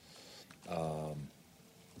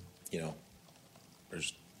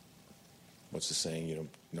 there's – what's the saying,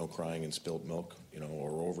 no crying in spilt milk,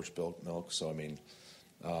 or over spilt milk. So, I mean,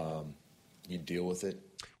 you deal with it.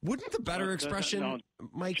 Wouldn't the better expression,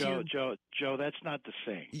 Mike? Joe, that's not the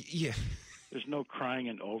saying. Yeah. There's no crying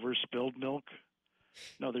in over spilled milk.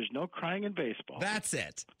 No, there's no crying in baseball. That's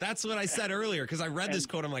it. That's what I said earlier, because I read this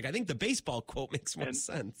quote. I'm like, I think the baseball quote makes more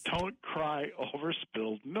sense. Don't cry over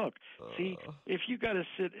spilled milk. See, if you got to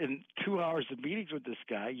sit in 2 hours of meetings with this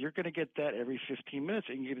guy, you're going to get that every 15 minutes,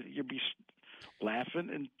 and you'll be laughing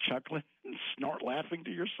and chuckling and snort laughing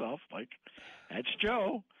to yourself like, that's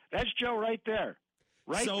Joe. That's Joe right there.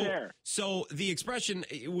 There. So the expression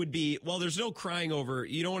would be, well, there's no crying over,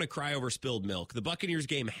 you don't want to cry over spilled milk. The Buccaneers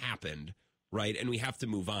game happened, right, and we have to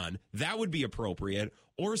move on. That would be appropriate.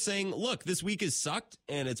 Or saying, look, this week has sucked,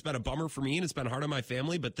 and it's been a bummer for me, and it's been hard on my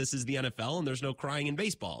family, but this is the NFL, and there's no crying in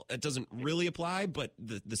baseball. It doesn't really apply, but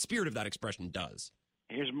the spirit of that expression does.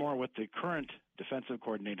 Here's more what the current defensive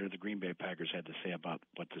coordinator of the Green Bay Packers had to say about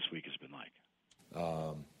what this week has been like.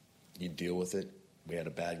 You deal with it. We had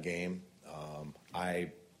a bad game.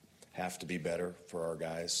 I have to be better for our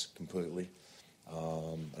guys completely.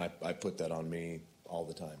 And I put that on me all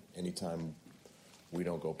the time. Anytime we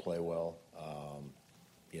don't go play well,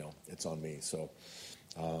 it's on me. So,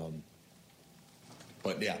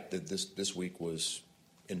 but yeah, this week was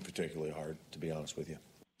in particularly hard, to be honest with you.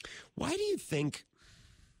 Why do you think?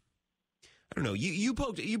 I don't know. You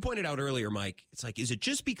pointed out earlier, Mike. It's like, is it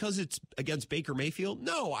just because it's against Baker Mayfield?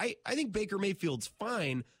 No, I think Baker Mayfield's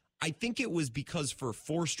fine. I think it was because for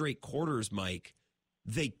 4 straight quarters, Mike,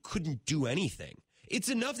 they couldn't do anything. It's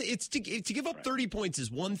enough. It's to give up 30 points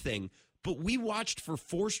is one thing, but we watched for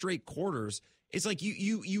 4 straight quarters. It's like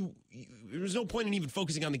you there was no point in even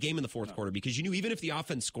focusing on the game in the fourth quarter, because you knew even if the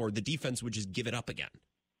offense scored, the defense would just give it up again.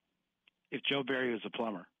 If Joe Barry was a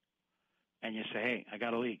plumber and you say, hey, I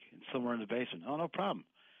got a leak, it's somewhere in the basement. Oh, no problem.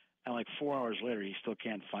 And like 4 hours later, he still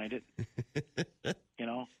can't find it.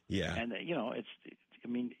 Yeah. And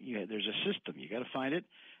there's a system. You got to find it,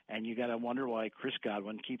 and you got to wonder why Chris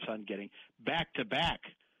Godwin keeps on getting back-to-back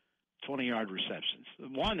 20-yard receptions.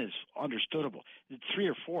 One is understandable. It's 3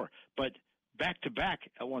 or 4, but back-to-back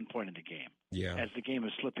at one point in the game. Yeah. As the game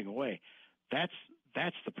is slipping away. That's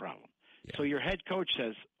the problem. Yeah. So your head coach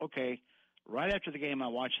says, okay, right after the game, I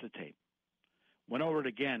watched the tape. Went over it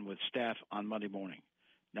again with staff on Monday morning.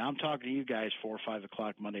 Now I'm talking to you guys 4 or 5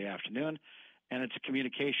 o'clock Monday afternoon, and it's a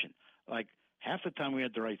communication. Like, half the time we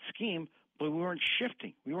had the right scheme, but we weren't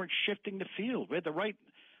shifting. We weren't shifting the field. We had the right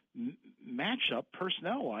matchup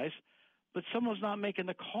personnel-wise, but someone's not making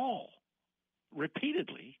the call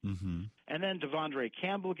repeatedly. Mm-hmm. And then Devondre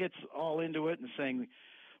Campbell gets all into it and saying,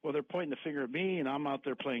 well, they're pointing the finger at me, and I'm out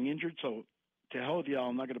there playing injured, so to hell with y'all,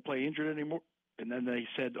 I'm not going to play injured anymore. And then they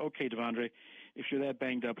said, okay, Devondre, if you're that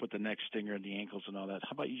banged up with the neck stinger and the ankles and all that,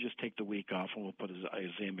 how about you just take the week off and we'll put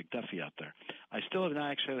Isaiah McDuffie out there? I still have not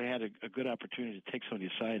actually had a good opportunity to take somebody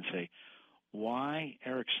aside and say, why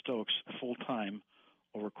Eric Stokes full-time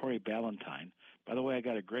over Corey Ballantyne? By the way, I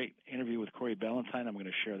got a great interview with Corey Ballantyne. I'm going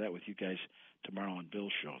to share that with you guys tomorrow on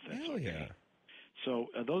Bill's show. If that's okay. Yeah. So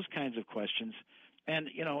those kinds of questions. And,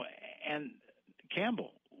 and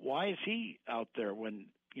Campbell, why is he out there when,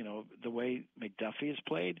 the way McDuffie is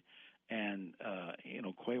played and,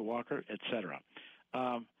 Quay Walker, et cetera.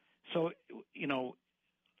 So,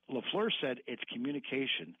 LaFleur said it's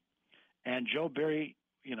communication. And Joe Barry,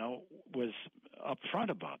 was upfront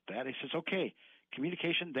about that. He says, okay,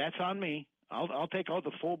 communication, that's on me. I'll take all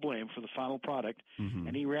the full blame for the final product. Mm-hmm.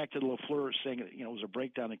 And he reacted to LaFleur saying that, it was a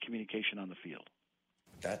breakdown in communication on the field.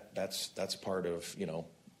 That's part of,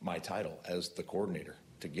 my title as the coordinator,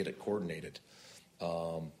 to get it coordinated.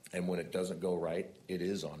 And when it doesn't go right, it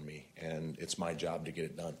is on me, and it's my job to get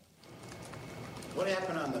it done. What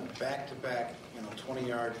happened on the back-to-back,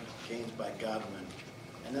 20-yard gains by Godwin,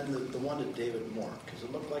 and then the one to David Moore? Because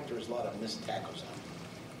it looked like there was a lot of missed tackles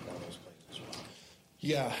on one of those plays as well.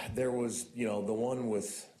 Yeah, there was, the one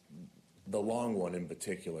with the long one in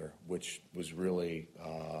particular, which was really,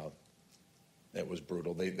 it was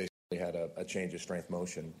brutal. They had a change of strength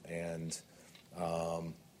motion, and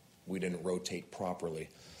we didn't rotate properly.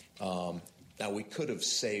 Now, we could have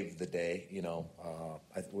saved the day,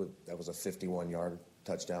 that was a 51-yard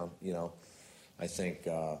touchdown, I think,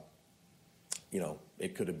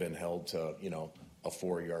 it could have been held to, a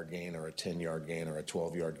 4-yard gain or a 10-yard gain or a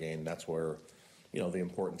 12-yard gain. That's where, the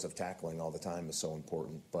importance of tackling all the time is so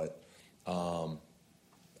important. But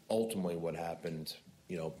ultimately what happened,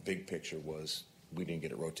 big picture was we didn't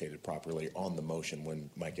get it rotated properly on the motion when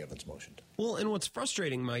Mike Evans motioned. Well, and what's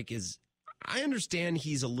frustrating, Mike, is I understand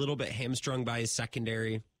he's a little bit hamstrung by his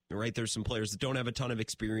secondary, right? There's some players that don't have a ton of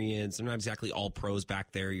experience. They're not exactly all pros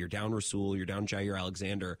back there. You're down Rasul, you're down Jair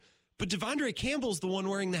Alexander. But Devondre Campbell's the one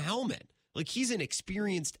wearing the helmet. Like, he's an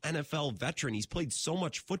experienced NFL veteran. He's played so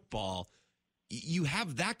much football. You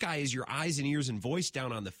have that guy as your eyes and ears and voice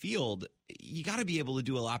down on the field. You got to be able to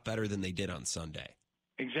do a lot better than they did on Sunday.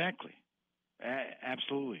 Exactly.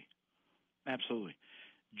 Absolutely. Absolutely.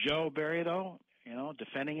 Joe Barry, though,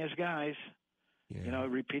 defending his guys,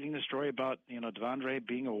 repeating the story about, Devondre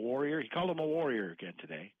being a warrior. He called him a warrior again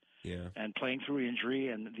today. Yeah. And playing through injury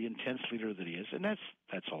and the intense leader that he is. And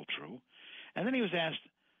that's all true. And then he was asked,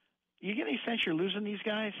 you get any sense you're losing these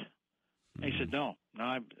guys? And he said, no,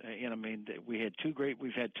 we've had two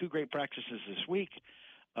great practices this week.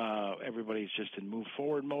 Everybody's just in move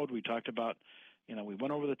forward mode. We talked about, we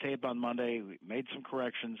went over the tape on Monday. We made some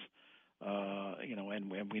corrections,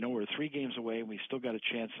 and we know we're 3 games away, and we still got a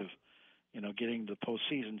chance of, getting to the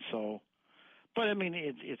postseason. So, but I mean,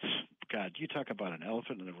 it's God. You talk about an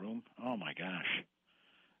elephant in the room. Oh my gosh.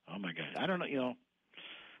 I don't know.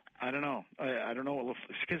 I don't know. I don't know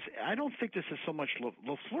because I don't think this is so much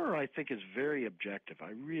LaFleur. I think is very objective.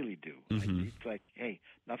 I really do. Mm-hmm. It's like, hey,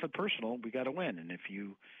 nothing personal. We got to win, and if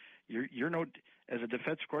you're no, as a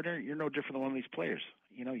defensive coordinator, you're no different than one of these players.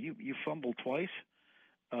 You fumbled twice.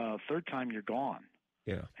 Third time, you're gone.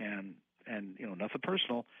 Yeah. And nothing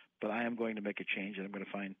personal, but I am going to make a change, and I'm going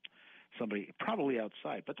to find somebody probably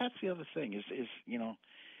outside. But that's the other thing is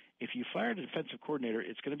if you fire a defensive coordinator,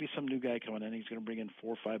 it's going to be some new guy coming in. He's going to bring in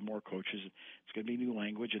 4 or 5 more coaches. It's going to be new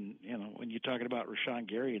language. And, when you're talking about Rashawn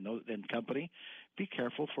Gary and company, be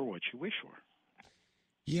careful for what you wish for.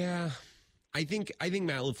 Yeah. I think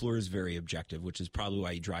Matt LaFleur is very objective, which is probably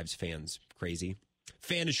why he drives fans crazy.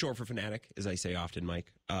 Fan is short for fanatic, as I say often,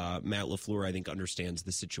 Mike. Matt LaFleur, I think, understands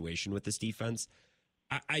the situation with this defense.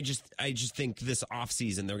 I just think this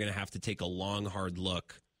offseason they're going to have to take a long, hard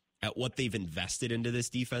look at what they've invested into this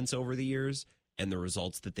defense over the years and the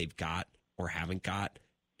results that they've got or haven't got.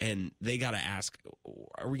 And they got to ask,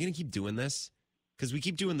 are we going to keep doing this? Because we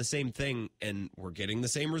keep doing the same thing and we're getting the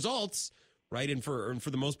same results, right? And for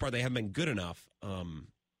the most part, they haven't been good enough.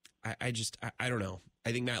 I don't know.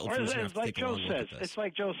 I think Matt LaFleur's going to have to take a long look at this. It's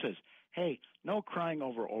like Joe says, hey, no crying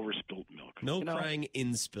over spilled milk. No crying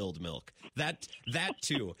in spilled milk. That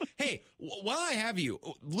too. Hey, while I have you,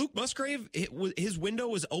 Luke Musgrave, his window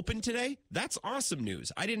was open today. That's awesome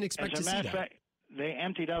news. I didn't expect to see that. As a matter of fact, they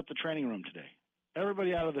emptied out the training room today.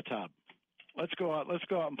 Everybody out of the tub. Let's go out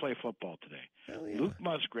and play football today. Hell yeah. Luke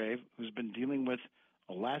Musgrave, who's been dealing with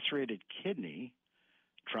a lacerated kidney,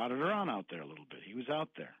 trotted around out there a little bit. He was out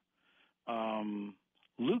there.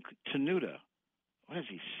 Luke Tenuta, what is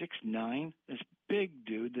he, 6'9"? This big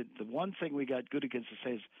dude. The one thing we got good against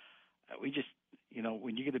is we just,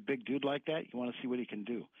 when you get a big dude like that, you want to see what he can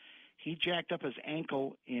do. He jacked up his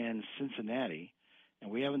ankle in Cincinnati, and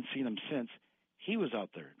we haven't seen him since. He was out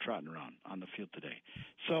there trotting around on the field today.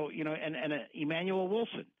 So, and Emmanuel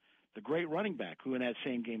Wilson, the great running back, who in that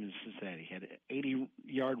same game in Cincinnati had an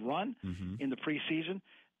 80-yard run in the preseason.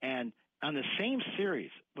 And on the same series,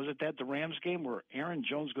 was it the Rams game where Aaron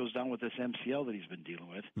Jones goes down with this MCL that he's been dealing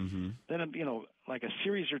with? Then, like a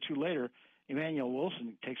series or two later, Emmanuel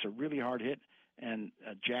Wilson takes a really hard hit and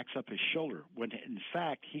jacks up his shoulder, when in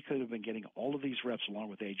fact he could have been getting all of these reps along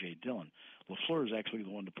with A.J. Dillon. LaFleur is actually the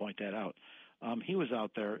one to point that out. He was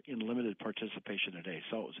out there in limited participation today.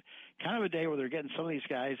 So it was kind of a day where they're getting some of these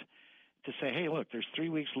guys to say, hey, look, there's 3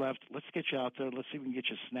 weeks left. Let's get you out there. Let's see if we can get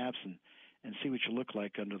you snaps and see what you look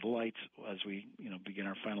like under the lights as we begin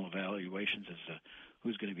our final evaluations as to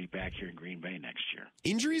who's going to be back here in Green Bay next year.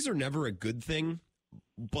 Injuries are never a good thing,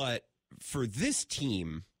 but for this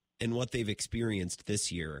team and what they've experienced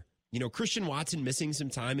this year, Christian Watson missing some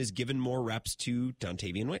time has given more reps to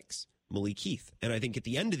Dontavian Wicks, Malik Heath. And I think at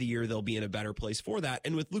the end of the year, they'll be in a better place for that.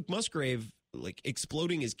 And with Luke Musgrave,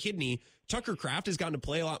 exploding his kidney, Tucker Kraft has gotten to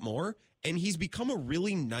play a lot more, and he's become a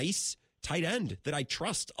really nice tight end that I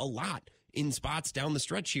trust a lot in spots down the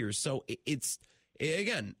stretch here. So it's,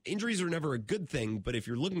 again, injuries are never a good thing, but if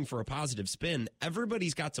you're looking for a positive spin,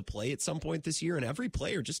 everybody's got to play at some point this year, and every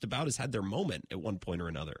player just about has had their moment at one point or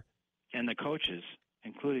another. And the coaches,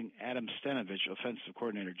 including Adam Stenovich, offensive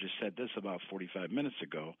coordinator, just said this about 45 minutes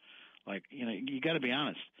ago. You got to be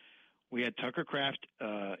honest. We had Tucker Kraft,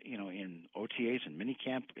 in OTAs and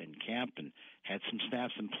minicamp and camp, and had some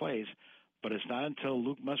snaps and plays. But it's not until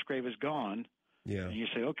Luke Musgrave is gone, and you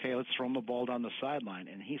say, okay, let's throw him the ball down the sideline,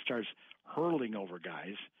 and he starts hurtling over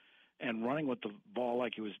guys and running with the ball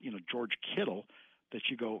like it was, George Kittle, that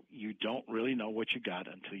you go, you don't really know what you got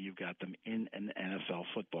until you've got them in an NFL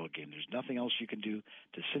football game. There's nothing else you can do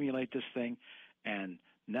to simulate this thing, and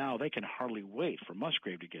now they can hardly wait for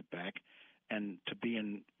Musgrave to get back and to be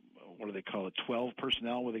in, what do they call it, 12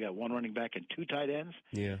 personnel, where they got one running back and two tight ends.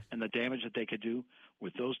 Yeah. And the damage that they could do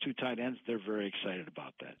with those two tight ends, they're very excited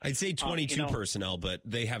about that. I'd say 22 personnel, but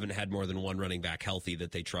they haven't had more than one running back healthy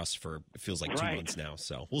that they trust for, it feels like 2 months now.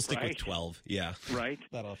 So we'll stick with 12. Yeah. Right.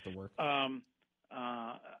 That'll have to work.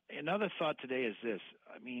 Another thought today is this.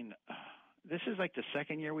 I mean, this is like the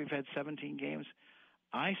second year we've had 17 games.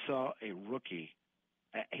 I saw a rookie.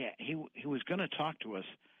 He was going to talk to us,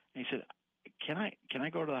 and he said, Can I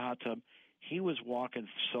go to the hot tub? He was walking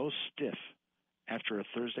so stiff after a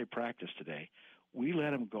Thursday practice today. We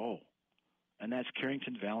let him go, and that's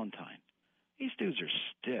Carrington Valentine. These dudes are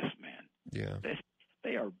stiff, man. Yeah,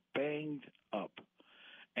 they are banged up,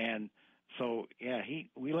 and so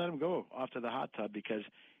we let him go off to the hot tub because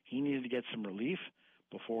he needed to get some relief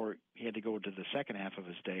before he had to go to the second half of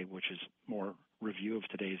his day, which is more review of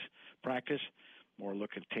today's practice, more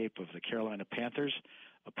look at tape of the Carolina Panthers.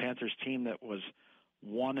 A Panthers team that was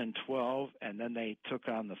 1-12, and then they took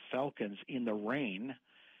on the Falcons in the rain,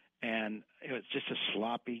 and it was just a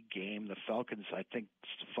sloppy game. The Falcons, I think,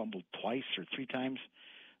 fumbled twice or 3 times.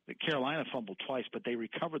 The Carolina fumbled twice, but they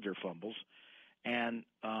recovered their fumbles. And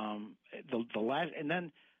the last, and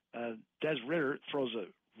then Des Ridder throws a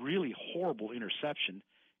really horrible interception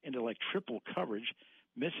into like triple coverage,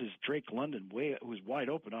 misses Drake London, who was wide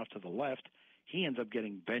open off to the left. He ends up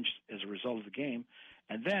getting benched as a result of the game.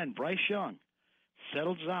 And then Bryce Young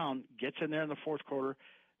settles down, gets in there in the fourth quarter,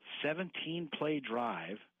 17-play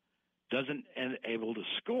drive, doesn't able to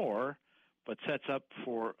score, but sets up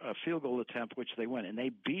for a field goal attempt, which they win. And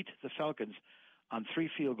they beat the Falcons on 3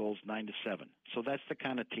 field goals, 9-7. So that's the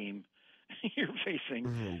kind of team you're facing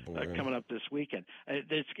coming up this weekend.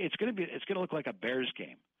 It's going to look like a Bears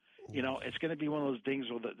game. It's going to be one of those things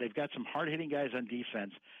where they've got some hard-hitting guys on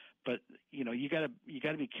defense, but you got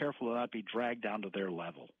to be careful to not be dragged down to their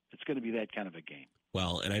level. It's going to be that kind of a game.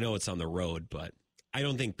 Well, and I know it's on the road, but I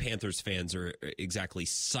don't think Panthers fans are exactly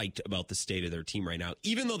psyched about the state of their team right now,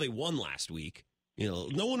 even though they won last week. No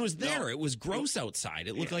one was there. No. It was gross outside.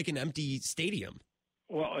 It looked like an empty stadium.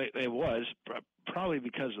 Well, it was probably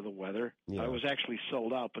because of the weather. Yeah. It was actually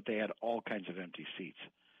sold out, but they had all kinds of empty seats.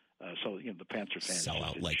 So the Panther fans sell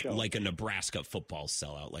out like a Nebraska football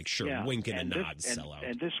sellout, winking and nods sell out.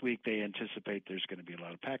 And this week they anticipate there's going to be a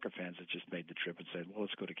lot of Packer fans that just made the trip and said, "Well,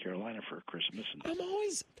 let's go to Carolina for Christmas."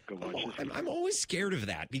 And I'm always scared of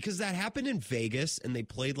that because that happened in Vegas and they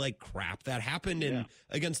played like crap. That happened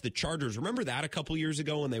against the Chargers. Remember that a couple years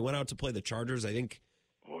ago when they went out to play the Chargers? I think.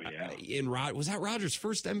 Oh yeah. Was that Rodgers'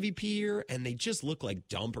 first MVP year? And they just looked like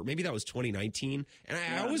dump, or maybe that was 2019. And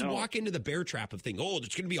I always walk into the bear trap of thinking,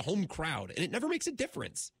 it's going to be a home crowd, and it never makes a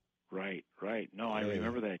difference. Right. No, I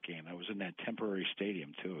remember that game. That was in that temporary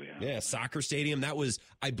stadium, too, yeah. Yeah, soccer stadium. That was,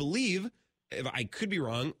 I believe, if I could be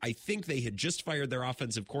wrong, I think they had just fired their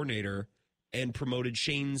offensive coordinator and promoted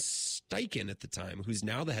Shane Steichen at the time, who's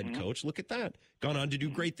now the head coach. Look at that. Gone on to do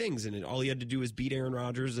great things, and all he had to do was beat Aaron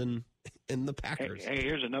Rodgers and the Packers. Hey,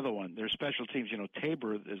 here's another one. There's special teams.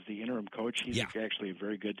 Tabor is the interim coach. He's actually a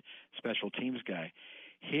very good special teams guy.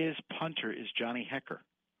 His punter is Johnny Hecker.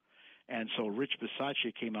 And so Rich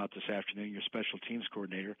Bisaccia came out this afternoon, your special teams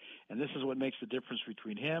coordinator, and this is what makes the difference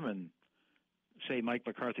between him and, say, Mike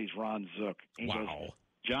McCarthy's Ron Zook. Wow.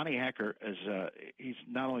 Johnny Hecker he's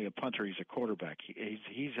not only a punter, he's a quarterback.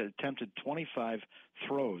 He's attempted 25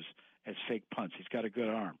 throws as fake punts. He's got a good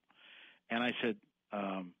arm. And I said,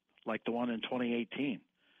 like the one in 2018.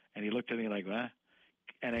 And he looked at me like, what?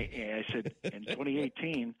 And I said, in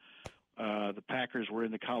 2018, the Packers were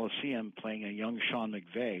in the Coliseum playing a young Sean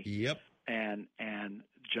McVay. Yep. And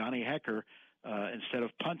Johnny Hecker, instead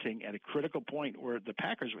of punting at a critical point where the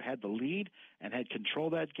Packers had the lead and had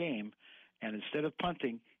controlled that game, and instead of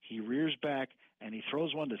punting, he rears back and he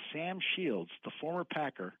throws one to Sam Shields, the former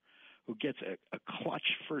Packer, who gets a clutch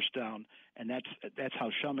first down, and that's how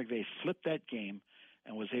Sean McVay flipped that game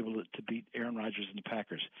and was able to beat Aaron Rodgers and the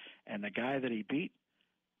Packers. And the guy that he beat,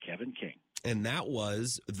 Kevin King. And that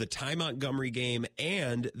was the Ty Montgomery game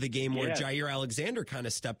and the game where Jair Alexander kind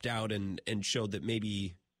of stepped out and showed that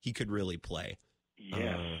maybe he could really play.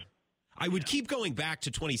 Yes. I would keep going back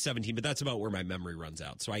to 2017, but that's about where my memory runs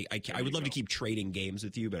out. So I would love to keep trading games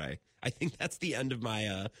with you, but I think that's the end of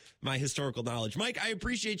my my historical knowledge. Mike, I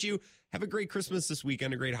appreciate you. Have a great Christmas this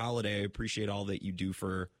weekend, a great holiday. I appreciate all that you do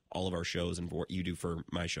for all of our shows and for what you do for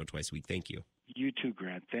my show twice a week. Thank you. You too,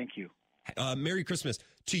 Grant. Thank you. Merry Christmas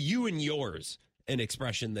to you and yours. An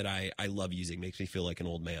expression that I love using. Makes me feel like an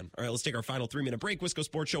old man. All right, let's take our final 3-minute break. Wisco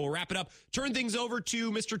Sports Show. We'll wrap it up. Turn things over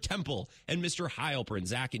to Mr. Temple and Mr. Heilprin.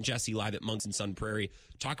 Zach and Jesse live at Monks and Sun Prairie.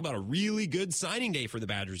 Talk about a really good signing day for the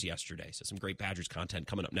Badgers yesterday. So some great Badgers content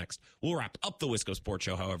coming up next. We'll wrap up the Wisco Sports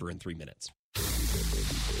Show, however, in 3 minutes.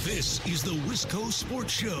 This is the Wisco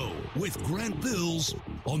Sports Show with Grant Bills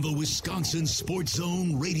on the Wisconsin Sports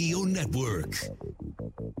Zone Radio Network.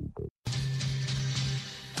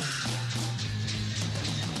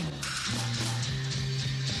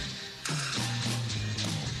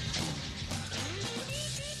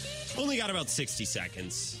 Only got about 60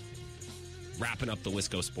 seconds. Wrapping up the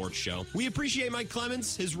Wisco Sports Show. We appreciate Mike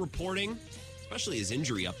Clemens, his reporting, especially his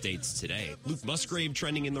injury updates today. Luke Musgrave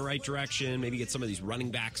trending in the right direction. Maybe get some of these running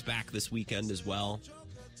backs back this weekend as well.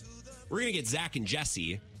 We're going to get Zach and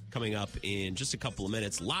Jesse coming up in just a couple of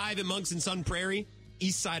minutes. Live at Monks and Sun Prairie,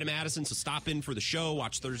 east side of Madison. So stop in for the show,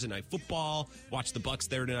 watch Thursday Night Football, watch the Bucks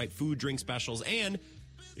there tonight, food, drink specials, and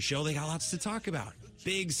the show they got lots to talk about.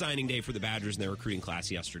 Big signing day for the Badgers in their recruiting class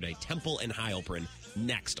yesterday. Temple and Heilprin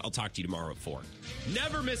next. I'll talk to you tomorrow at 4.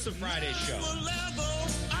 Never miss a Friday show.